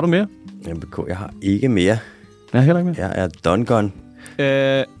 Har du mere? MBK, jeg har ikke mere. Jeg har heller ikke mere. Jeg er done gone.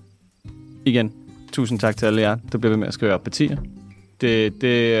 Igen, tusind tak til alle jer, der bliver ved med at skrive op partier.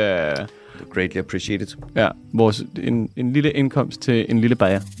 Det greatly appreciated. Ja, en lille indkomst til en lille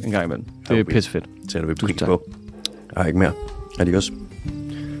bajer en gang imellem. Det er pissefedt. Det sætter vi pris på. Jeg har ikke mere. Adios.